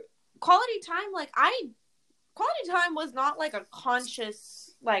for quality time, quality time was not like a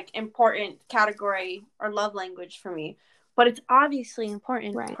conscious like important category or love language for me, but it's obviously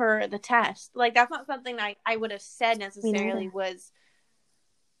important Right. per the test. Like that's not something I would have said necessarily was.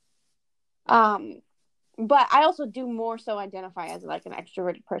 But I also do more so identify as like an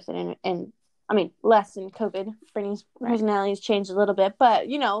extroverted person, and I mean less in COVID. Brittany's personality has changed a little bit, but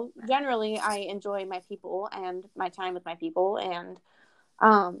you know, generally I enjoy my people and my time with my people, and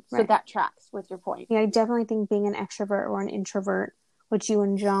so that tracks with your point. Yeah, I definitely think being an extrovert or an introvert, which you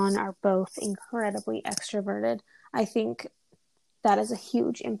and John are both incredibly extroverted, I think that is a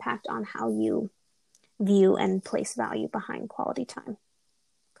huge impact on how you view and place value behind quality time.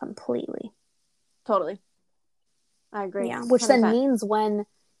 Completely. Totally. I agree. Yeah, which 100%. Then means when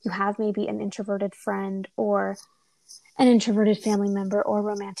you have maybe an introverted friend or an introverted family member or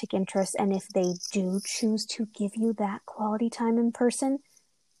romantic interest, and if they do choose to give you that quality time in person,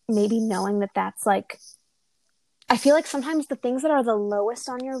 maybe knowing that that's like, I feel like sometimes the things that are the lowest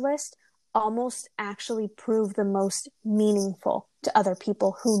on your list almost actually prove the most meaningful to other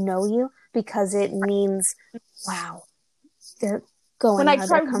people who know you, because it means, wow, they're going when out I of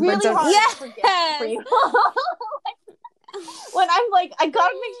try their comfort really zone. hard to forget for you. When I'm like, I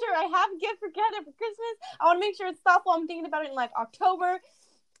gotta make sure I have a gift for Canada for Christmas. I want to make sure it's thoughtful. I'm thinking about it in like October,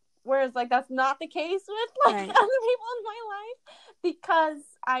 whereas like that's not the case with like other people in my life, because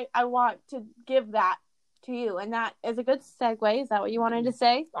I want to give that to you, and that is a good segue. Is that what you wanted to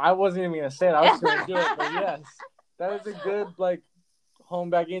say? I wasn't even gonna say it. I was gonna do it, but yes, that is a good like home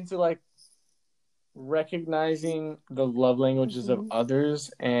back into like recognizing the love languages of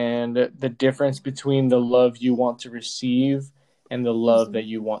others and the difference between the love you want to receive and the love that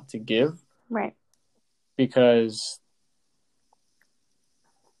you want to give. Right. Because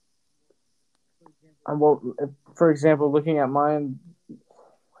well, for example, looking at mine,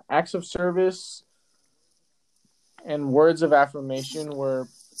 acts of service and words of affirmation were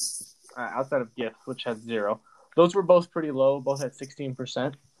outside of gifts, which had 0. Those were both pretty low, both at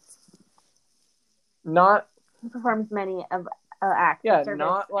 16%. Not performs many of acts of service.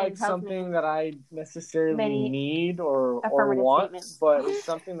 Not like something that I necessarily need or want, statements. But it's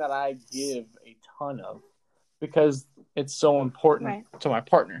something that I give a ton of because it's so important to my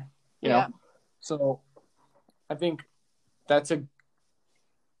partner, you know? So I think that's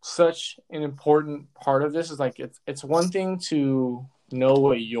such an important part of this. Is like it's one thing to know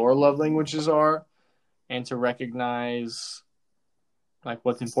what your love languages are and to recognize like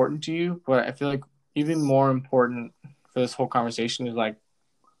what's important to you, but I feel like even more important for this whole conversation is like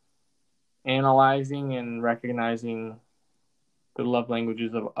analyzing and recognizing the love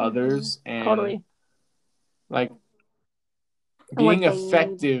languages of others and like being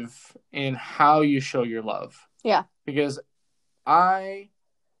effective in how you show your love. Yeah. Because I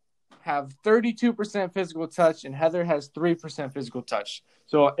have 32% physical touch and Heather has 3% physical touch.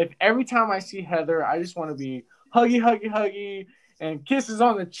 So if every time I see Heather, I just want to be huggy and kisses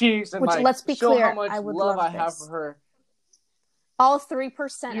on the cheeks and like let's be show clear, how much love I have for her. All 3%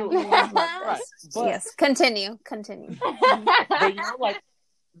 of me love this. Right, but, yes, continue. But you know, like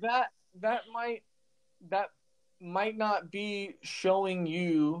that might not be showing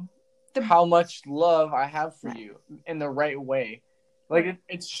you how much love I have for you in the right way. Like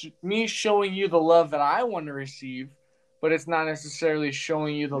it's me showing you the love that I want to receive, but it's not necessarily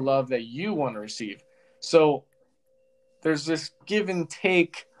showing you the love that you want to receive. So there's this give and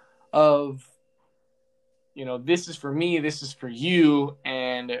take of, you know, this is for me, this is for you,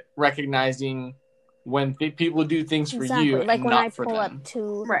 and recognizing when people do things for you like and when not I for pull them. up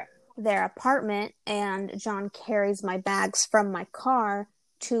to their apartment and John carries my bags from my car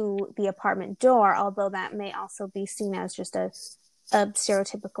to the apartment door, although that may also be seen as just a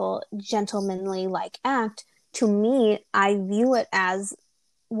stereotypical gentlemanly like act. To me, I view it as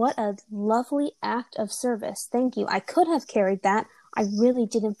what a lovely act of service. Thank you. I could have carried that. I really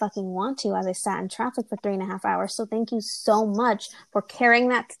didn't fucking want to as I sat in traffic for 3.5 hours. So thank you so much for carrying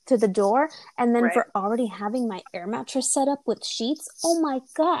that to the door. And then for already having my air mattress set up with sheets. Oh my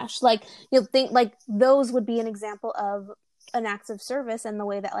gosh. Like you'll think like those would be an example of an act of service and the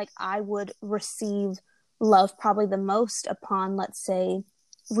way that like I would receive love probably the most upon, let's say,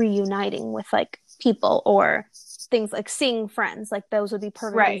 reuniting with like people or things like seeing friends. Like those would be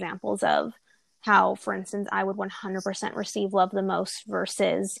perfect examples of how, for instance, I would 100% receive love the most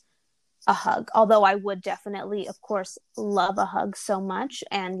versus a hug. Although I would definitely, of course, love a hug so much.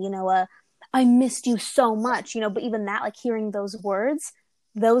 And, you know, I missed you so much, you know, but even that, like hearing those words,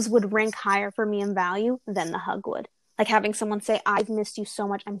 those would rank higher for me in value than the hug would. Like having someone say, I've missed you so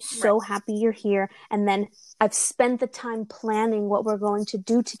much. I'm so happy you're here. And then I've spent the time planning what we're going to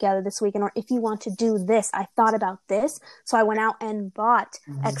do together this weekend. Or if you want to do this, I thought about this. So I went out and bought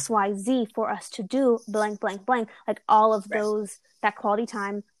XYZ for us to do blank, blank, blank. Like all of those, that quality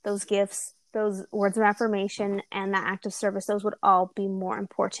time, those gifts, those words of affirmation, and that act of service, those would all be more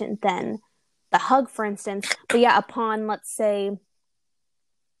important than the hug, for instance. But yeah, upon, let's say,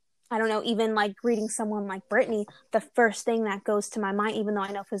 I don't know, even like greeting someone like Brittany, the first thing that goes to my mind, even though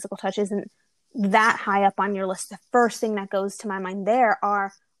I know physical touch isn't that high up on your list, the first thing that goes to my mind there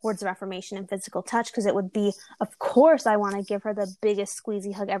are words of affirmation and physical touch, because it would be, of course, I want to give her the biggest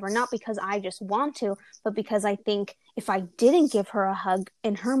squeezy hug ever, not because I just want to, but because I think if I didn't give her a hug,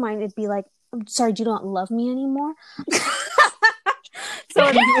 in her mind, it'd be like, I'm sorry, do you not love me anymore? So,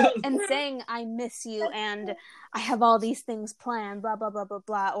 and saying, I miss you and I have all these things planned, blah, blah, blah, blah,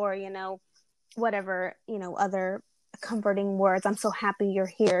 blah, or, you know, whatever, you know, other comforting words. I'm so happy you're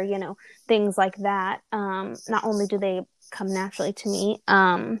here, you know, things like that. Not only do they come naturally to me,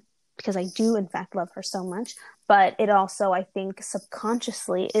 because I do, in fact, love her so much, but it also, I think,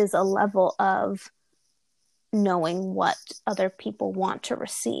 subconsciously is a level of knowing what other people want to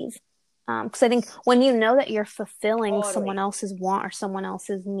receive. Because I think when you know that you're fulfilling someone else's want or someone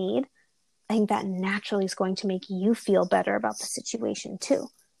else's need, I think that naturally is going to make you feel better about the situation too.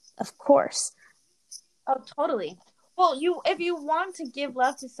 Of course. Oh, totally. Well, if you want to give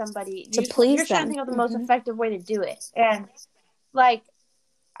love to somebody, to please you're trying to think of the most effective way to do it. And like,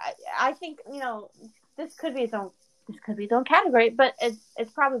 I think, you know, this could be its own category, but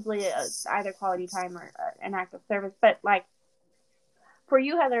it's probably either quality time or an act of service. But like, for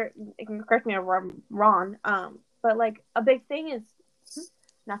you, Heather, you can correct me if I'm wrong, but like a big thing is,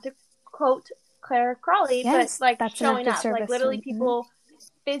 not to quote Claire Crawley, but like showing up, like literally people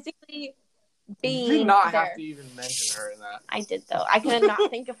physically being there. You did not have to even mention her in that. I did though. I could not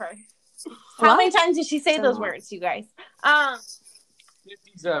think of her. How many times did she say those words, you guys?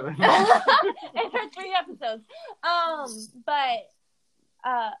 57. In her 3 episodes. But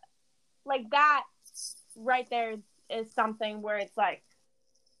like that right there is something where it's like,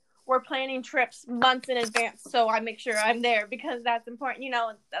 we're planning trips months in advance, so I make sure I'm there because that's important, you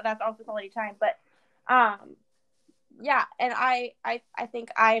know. That's also quality time. But yeah, and I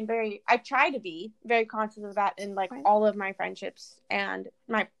think I try to be very conscious of that in like all of my friendships and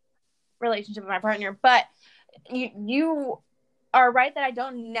my relationship with my partner. But you are right that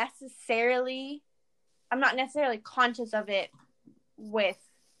I'm not necessarily conscious of it with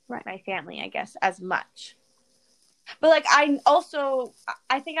my family, I guess, as much. But like, I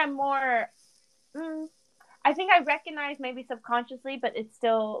think I'm more, I think I recognize maybe subconsciously, but it's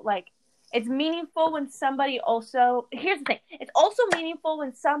still like, it's meaningful when somebody also, here's the thing, it's also meaningful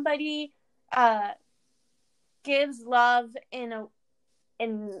when somebody gives love in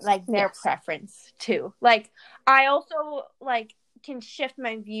like their preference too. Like, I also like can shift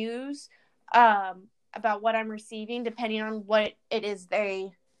my views about what I'm receiving depending on what it is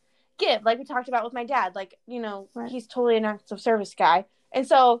they give. Like we talked about with my dad, like, you know, he's totally an acts of service guy, and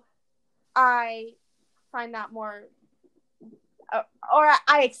so I find that more or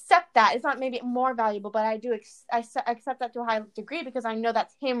I accept that it's not maybe more valuable, but I do I accept that to a high degree because I know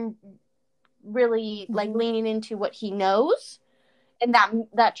that's him really like leaning into what he knows, and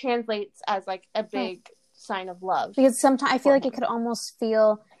that translates as like a big sign of love. Because sometimes I feel like it could almost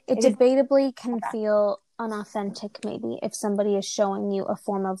feel, it debatably can feel unauthentic maybe if somebody is showing you a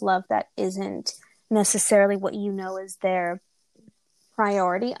form of love that isn't necessarily what you know is their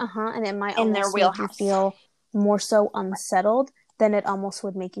priority, and it might almost make you feel more so unsettled than it almost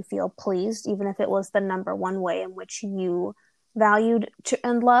would make you feel pleased, even if it was the number one way in which you valued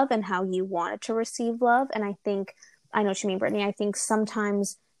and love and how you wanted to receive love. And I think, I know what you mean, Brittany, I think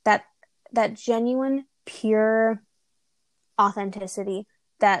sometimes that genuine, pure authenticity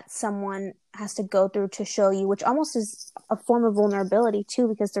that someone has to go through to show you, which almost is a form of vulnerability too,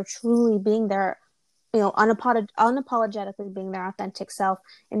 because they're truly being their, you know, unapologetically being their authentic self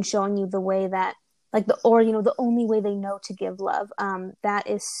and showing you the way that, like, the only way they know to give love. That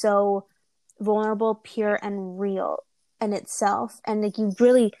is so vulnerable, pure, and real in itself. And like,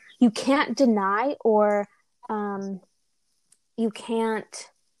 you can't deny or, you can't,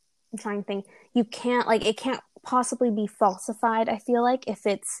 I'm trying to think, you can't, like, it can't possibly be falsified, I feel like, if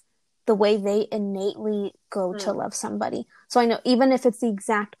it's the way they innately go to love somebody. So I know even if it's the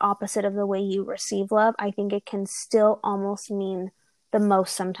exact opposite of the way you receive love, I think it can still almost mean the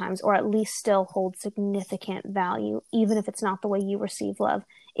most sometimes, or at least still hold significant value, even if it's not the way you receive love,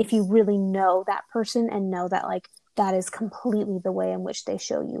 if you really know that person and know that, like, that is completely the way in which they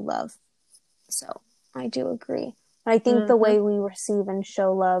show you love. So I do agree. But I think the way we receive and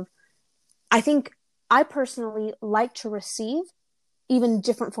show love, I think I personally like to receive even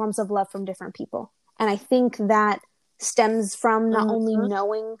different forms of love from different people. And I think that stems from not only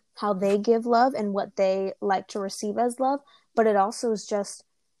knowing how they give love and what they like to receive as love, but it also is just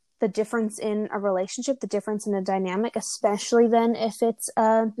the difference in a relationship, the difference in a dynamic, especially then if it's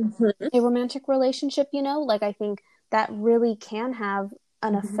a romantic relationship, you know, like I think that really can have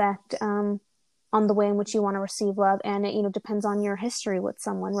an effect on the way in which you want to receive love. And it, you know, depends on your history with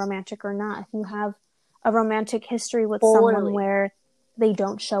someone, romantic or not. If you have a romantic history with someone where they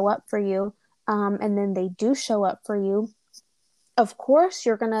don't show up for you, and then they do show up for you, of course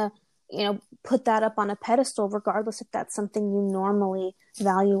you're going to, you know, put that up on a pedestal, regardless if that's something you normally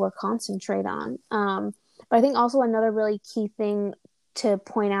value or concentrate on. But I think also another really key thing to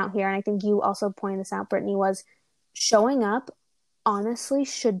point out here, and I think you also pointed this out, Brittany, was showing up honestly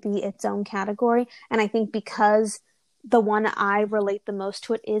should be its own category. And I think because the one I relate the most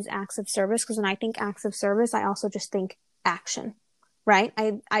to it is acts of service, because when I think acts of service, I also just think action, right?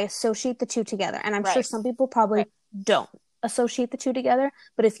 I associate the two together. And I'm sure some people probably don't associate the two together.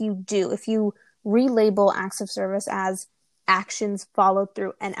 But if you do, if you relabel acts of service as actions followed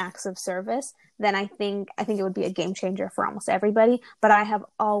through and acts of service, then I think it would be a game changer for almost everybody. But I have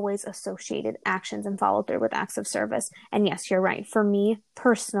always associated actions and follow through with acts of service. And yes, you're right. For me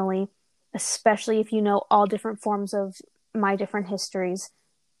personally, especially if you know all different forms of my different histories,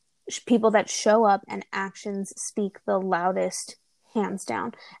 people that show up and actions speak the loudest, hands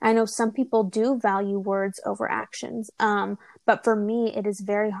down. I know some people do value words over actions, but for me, it is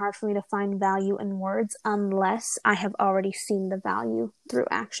very hard for me to find value in words unless I have already seen the value through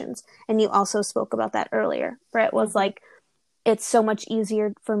actions. And you also spoke about that earlier. Brett was like, it's so much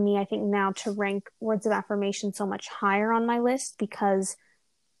easier for me, I think, now to rank words of affirmation so much higher on my list, because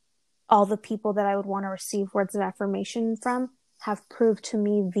all the people that I would want to receive words of affirmation from have proved to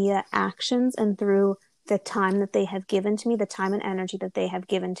me via actions and through the time that they have given to me, the time and energy that they have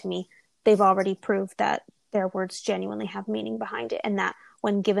given to me. They've already proved that their words genuinely have meaning behind it, and that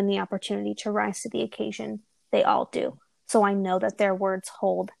when given the opportunity to rise to the occasion, they all do. So I know that their words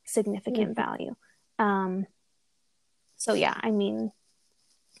hold significant value. So yeah, I mean,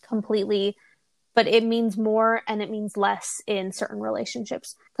 completely, but it means more and it means less in certain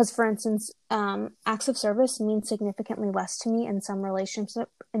relationships. Because for instance, acts of service mean significantly less to me in some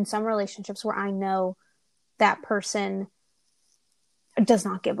relationships where I know that person does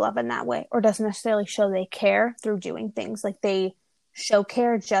not give love in that way, or doesn't necessarily show they care through doing things. Like they show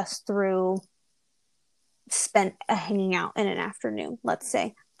care just through hanging out in an afternoon, let's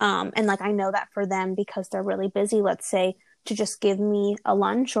say. And like, I know that for them, because they're really busy, let's say, to just give me a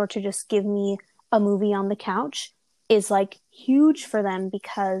lunch or to just give me a movie on the couch is like huge for them,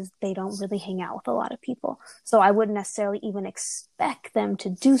 because they don't really hang out with a lot of people. So I wouldn't necessarily even expect them to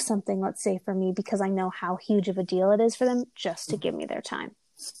do something, let's say, for me, because I know how huge of a deal it is for them just to give me their time.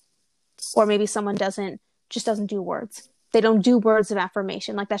 Or maybe someone doesn't do words. They don't do words of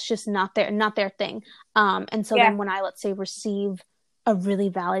affirmation. Like that's just not their thing. And so then when I, let's say, receive a really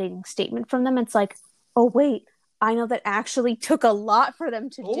validating statement from them, it's like, oh wait, I know that actually took a lot for them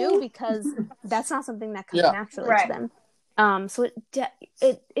to do, because that's not something that comes naturally to them. So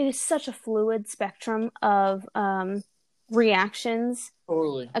it is such a fluid spectrum of reactions.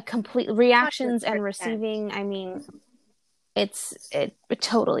 Totally. A complete reactions and receiving. I mean, it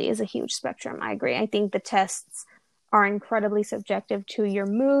totally is a huge spectrum. I agree. I think the tests are incredibly subjective to your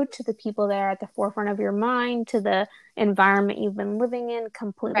mood, to the people that are at the forefront of your mind, to the environment you've been living in.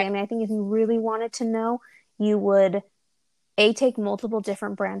 Completely. I mean, I think if you really wanted to know, you would take multiple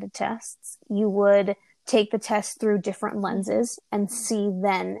different branded tests. You would take the test through different lenses and see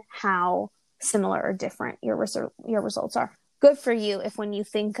then how similar or different your results are. Good for you if, when you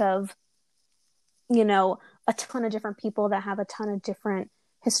think of, you know, a ton of different people that have a ton of different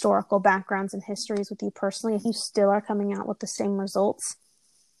historical backgrounds and histories with you personally, if you still are coming out with the same results,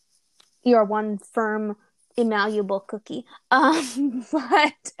 you're one firm, immalleable cookie.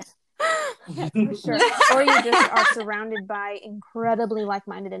 But for sure. Or you just are surrounded by incredibly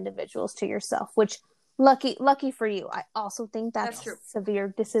like-minded individuals to yourself, which lucky for you. I also think that's a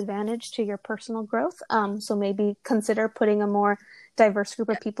severe disadvantage to your personal growth. So maybe consider putting a more diverse group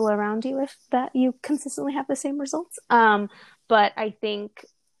of people around you if that you consistently have the same results. But I think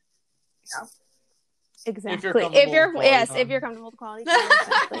exactly if you're comfortable with quality,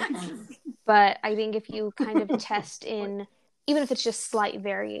 exactly. But I think if you kind of test in, even if it's just slight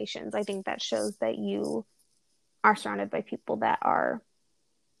variations, I think that shows that you are surrounded by people that are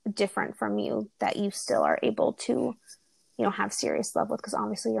different from you, that you still are able to, you know, have serious love with. Because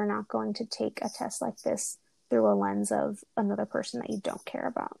obviously you're not going to take a test like this through a lens of another person that you don't care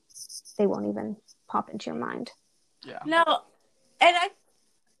about. They won't even pop into your mind. Yeah. No, and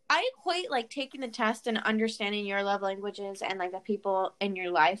I equate like taking the test and understanding your love languages and like the people in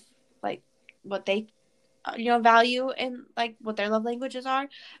your life, like what they value and like what their love languages are,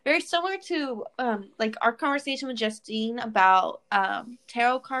 very similar to like our conversation with Justine about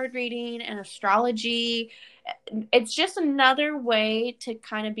tarot card reading and astrology. It's just another way to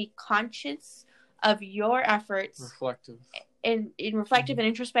kind of be conscious of your efforts, reflective and reflective and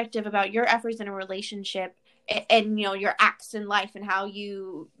introspective about your efforts in a relationship, and your acts in life and how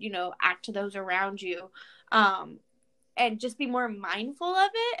you act to those around you, and just be more mindful of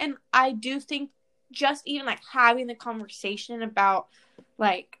it. And I do think just even like having the conversation about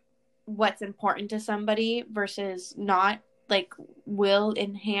like what's important to somebody versus not, like, will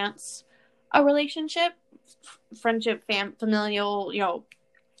enhance a relationship, friendship, familial,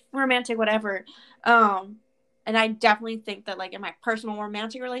 romantic, whatever. And I definitely think that like in my personal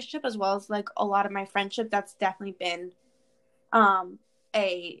romantic relationship, as well as like a lot of my friendship, that's definitely been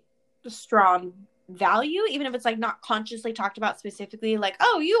a strong value, even if it's like not consciously talked about specifically, like,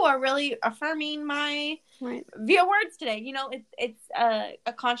 oh, you are really affirming my via words today. It's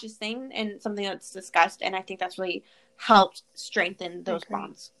a conscious thing and something that's discussed, and I think that's really helped strengthen those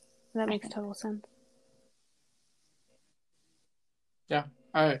bonds. That makes total sense. Yeah,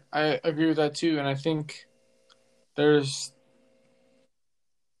 I agree with that too, and I think there's,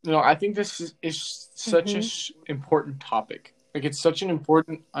 I think this is such an important topic. Like, it's such an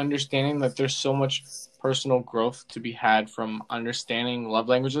important understanding that there's so much personal growth to be had from understanding love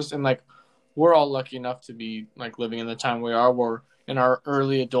languages. And, like, we're all lucky enough to be, like, living in the time we are, where in our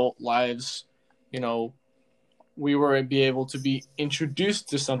early adult lives, we were able to be introduced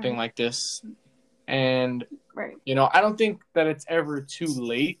to something like this. And, I don't think that it's ever too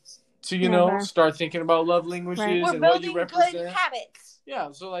late to, start thinking about love languages and what you represent. Good habits.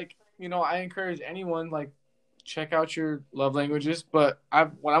 Yeah, so, like, I encourage anyone, like, check out your love languages. But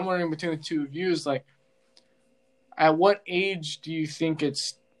what I'm wondering between the two of you is, like, at what age do you think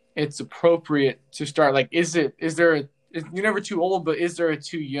it's appropriate to start? Like, you're never too old, but is there a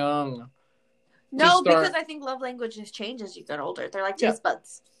too young? No, because I think love languages change as you get older. They're like taste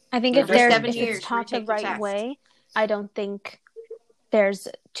buds. I think if it's taught the right way, I don't think there's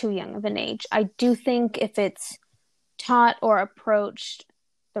too young of an age. I do think if it's taught or approached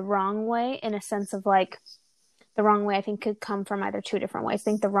the wrong way, in a sense of like, the wrong way I think could come from either two different ways. I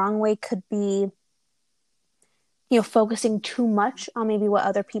think the wrong way could be, focusing too much on maybe what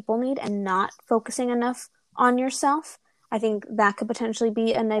other people need and not focusing enough on yourself. I think that could potentially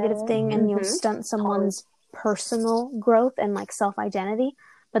be a negative thing and stunt someone's personal growth and like self-identity.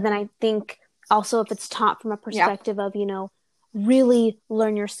 But then I think also if it's taught from a perspective of, really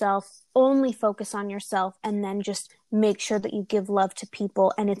learn yourself, only focus on yourself, and then just make sure that you give love to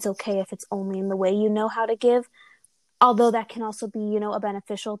people, and it's okay if it's only in the way you know how to give. Although that can also be, a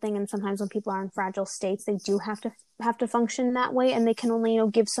beneficial thing, and sometimes when people are in fragile states, they do have to function that way, and they can only,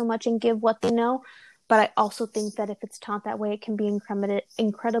 give so much and give what they know. But I also think that if it's taught that way, it can be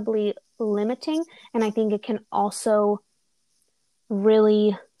incredibly limiting, and I think it can also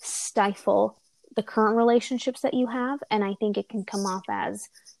really stifle the current relationships that you have, and I think it can come off as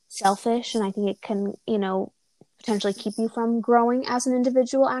selfish, and I think it can, potentially keep you from growing as an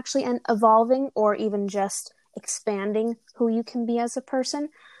individual actually and evolving, or even just expanding who you can be as a person.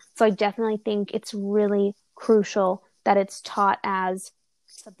 So I definitely think it's really crucial that it's taught as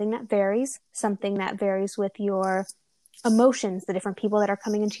something that varies with your emotions, the different people that are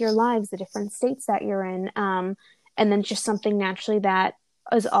coming into your lives, the different states that you're in, and then just something naturally that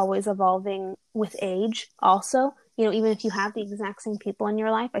is always evolving with age also. Even if you have the exact same people in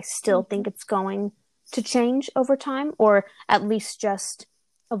your life, I still think it's going to change over time, or at least just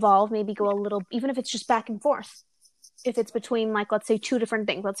evolve, maybe go a little, even if it's just back and forth. If it's between, like, let's say two different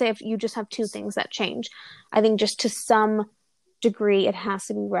things, let's say if you just have two things that change, I think just to some degree it has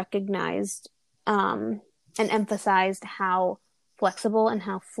to be recognized and emphasized how flexible and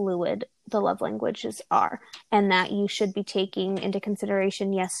how fluid the love languages are, and that you should be taking into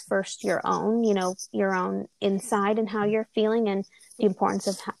consideration, yes, first your own inside and how you're feeling, and the importance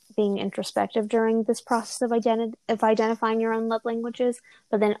of being introspective during this process of identifying your own love languages,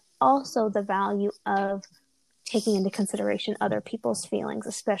 but then also the value of taking into consideration other people's feelings,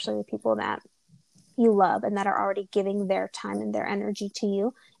 especially the people that you love and that are already giving their time and their energy to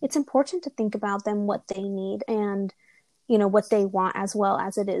you. It's important to think about them, what they need, and what they want, as well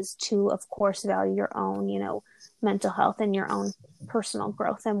as it is to, of course, value your own, mental health and your own personal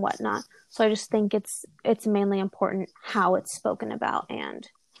growth and whatnot. So I just think it's mainly important how it's spoken about and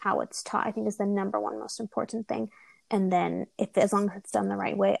how it's taught, I think, is the number one most important thing. And then as long as it's done the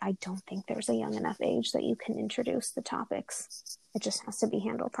right way, I don't think there's a young enough age that you can introduce the topics. It just has to be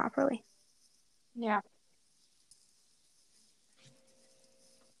handled properly. Yeah.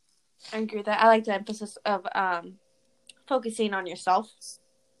 I agree with that. I like the emphasis of focusing on yourself,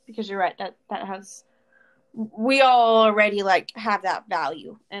 because you're right, that has, we all already like have that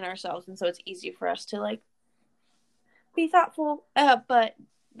value in ourselves, and so it's easy for us to like be thoughtful, but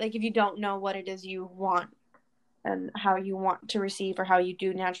like if you don't know what it is you want and how you want to receive, or how you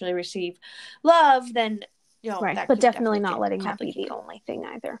do naturally receive love, then right. That but definitely not letting that be the only thing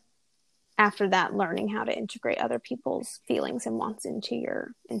either. After that, learning how to integrate other people's feelings and wants into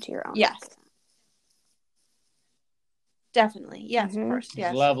your own. Yes. Definitely. Yes, of course. Yes.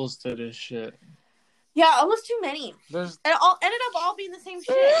 There's levels to this shit. Yeah, almost too many. And it all ended up all being the same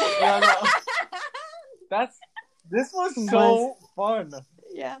shit. Yeah, no. This was so fun.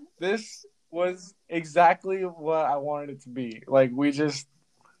 Yeah. This was exactly what I wanted it to be. Like, we just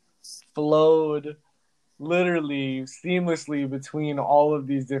flowed literally seamlessly between all of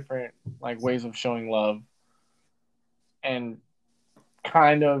these different like ways of showing love, and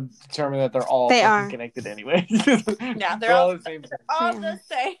kind of determine that they're all connected anyway. Yeah, they're all the same thing. All the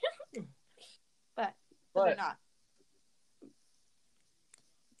same. but they're not.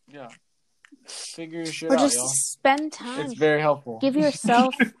 Yeah. Figure your shit or out, just y'all. Spend time. It's very helpful. Give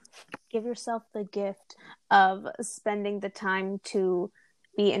yourself the gift of spending the time to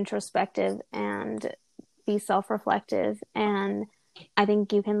be introspective and be self-reflective, and I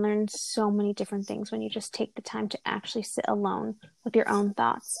think you can learn so many different things when you just take the time to actually sit alone with your own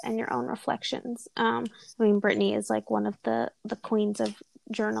thoughts and your own reflections. I mean, Brittany is like one of the queens of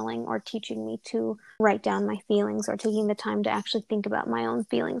journaling, or teaching me to write down my feelings, or taking the time to actually think about my own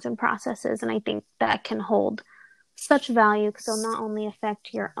feelings and processes. And I think that can hold such value, because it'll not only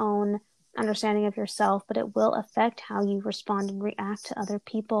affect your own understanding of yourself, but it will affect how you respond and react to other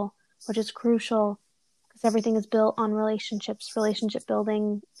people, which is crucial. Because everything is built on relationships. Relationship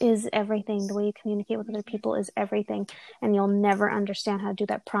building is everything. The way you communicate with other people is everything. And you'll never understand how to do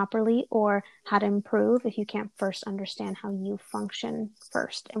that properly or how to improve if you can't first understand how you function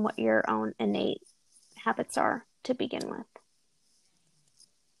first, and what your own innate habits are to begin with.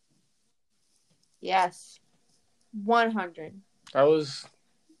 Yes. 100. That was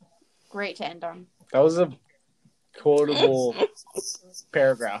great to end on. That was a quotable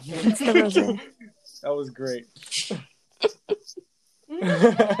paragraph. It's the rosé. That was great.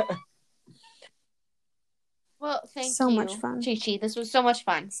 Well, thank you. So much fun. Chi-Chi. This was so much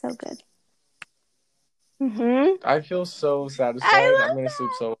fun. So good. Mm-hmm. I feel so satisfied. I'm going to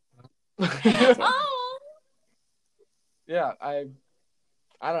sleep so Oh. Yeah, I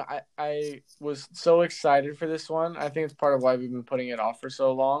was so excited for this one. I think it's part of why we've been putting it off for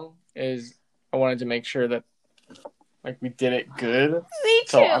so long, is I wanted to make sure that like we did it good. Me too.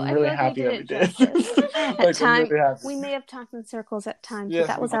 So I'm really happy that we did. At times, we may have talked in circles at times, yes,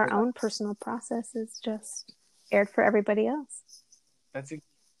 but that was our own personal process. It's just aired for everybody else.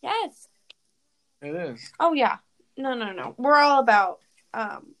 Yes. It is. Oh yeah. No. We're all about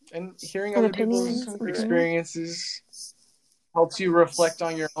and hearing other people's experiences helps you reflect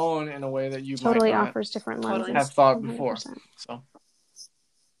on your own in a way that you totally might not offers different lenses. have thought 100%. Before. 100%. So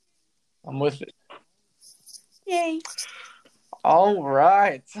I'm with it. Yay. All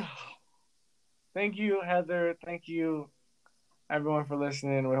right. Thank you, Heather. Thank you, everyone, for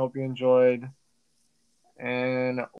listening. We hope you enjoyed. And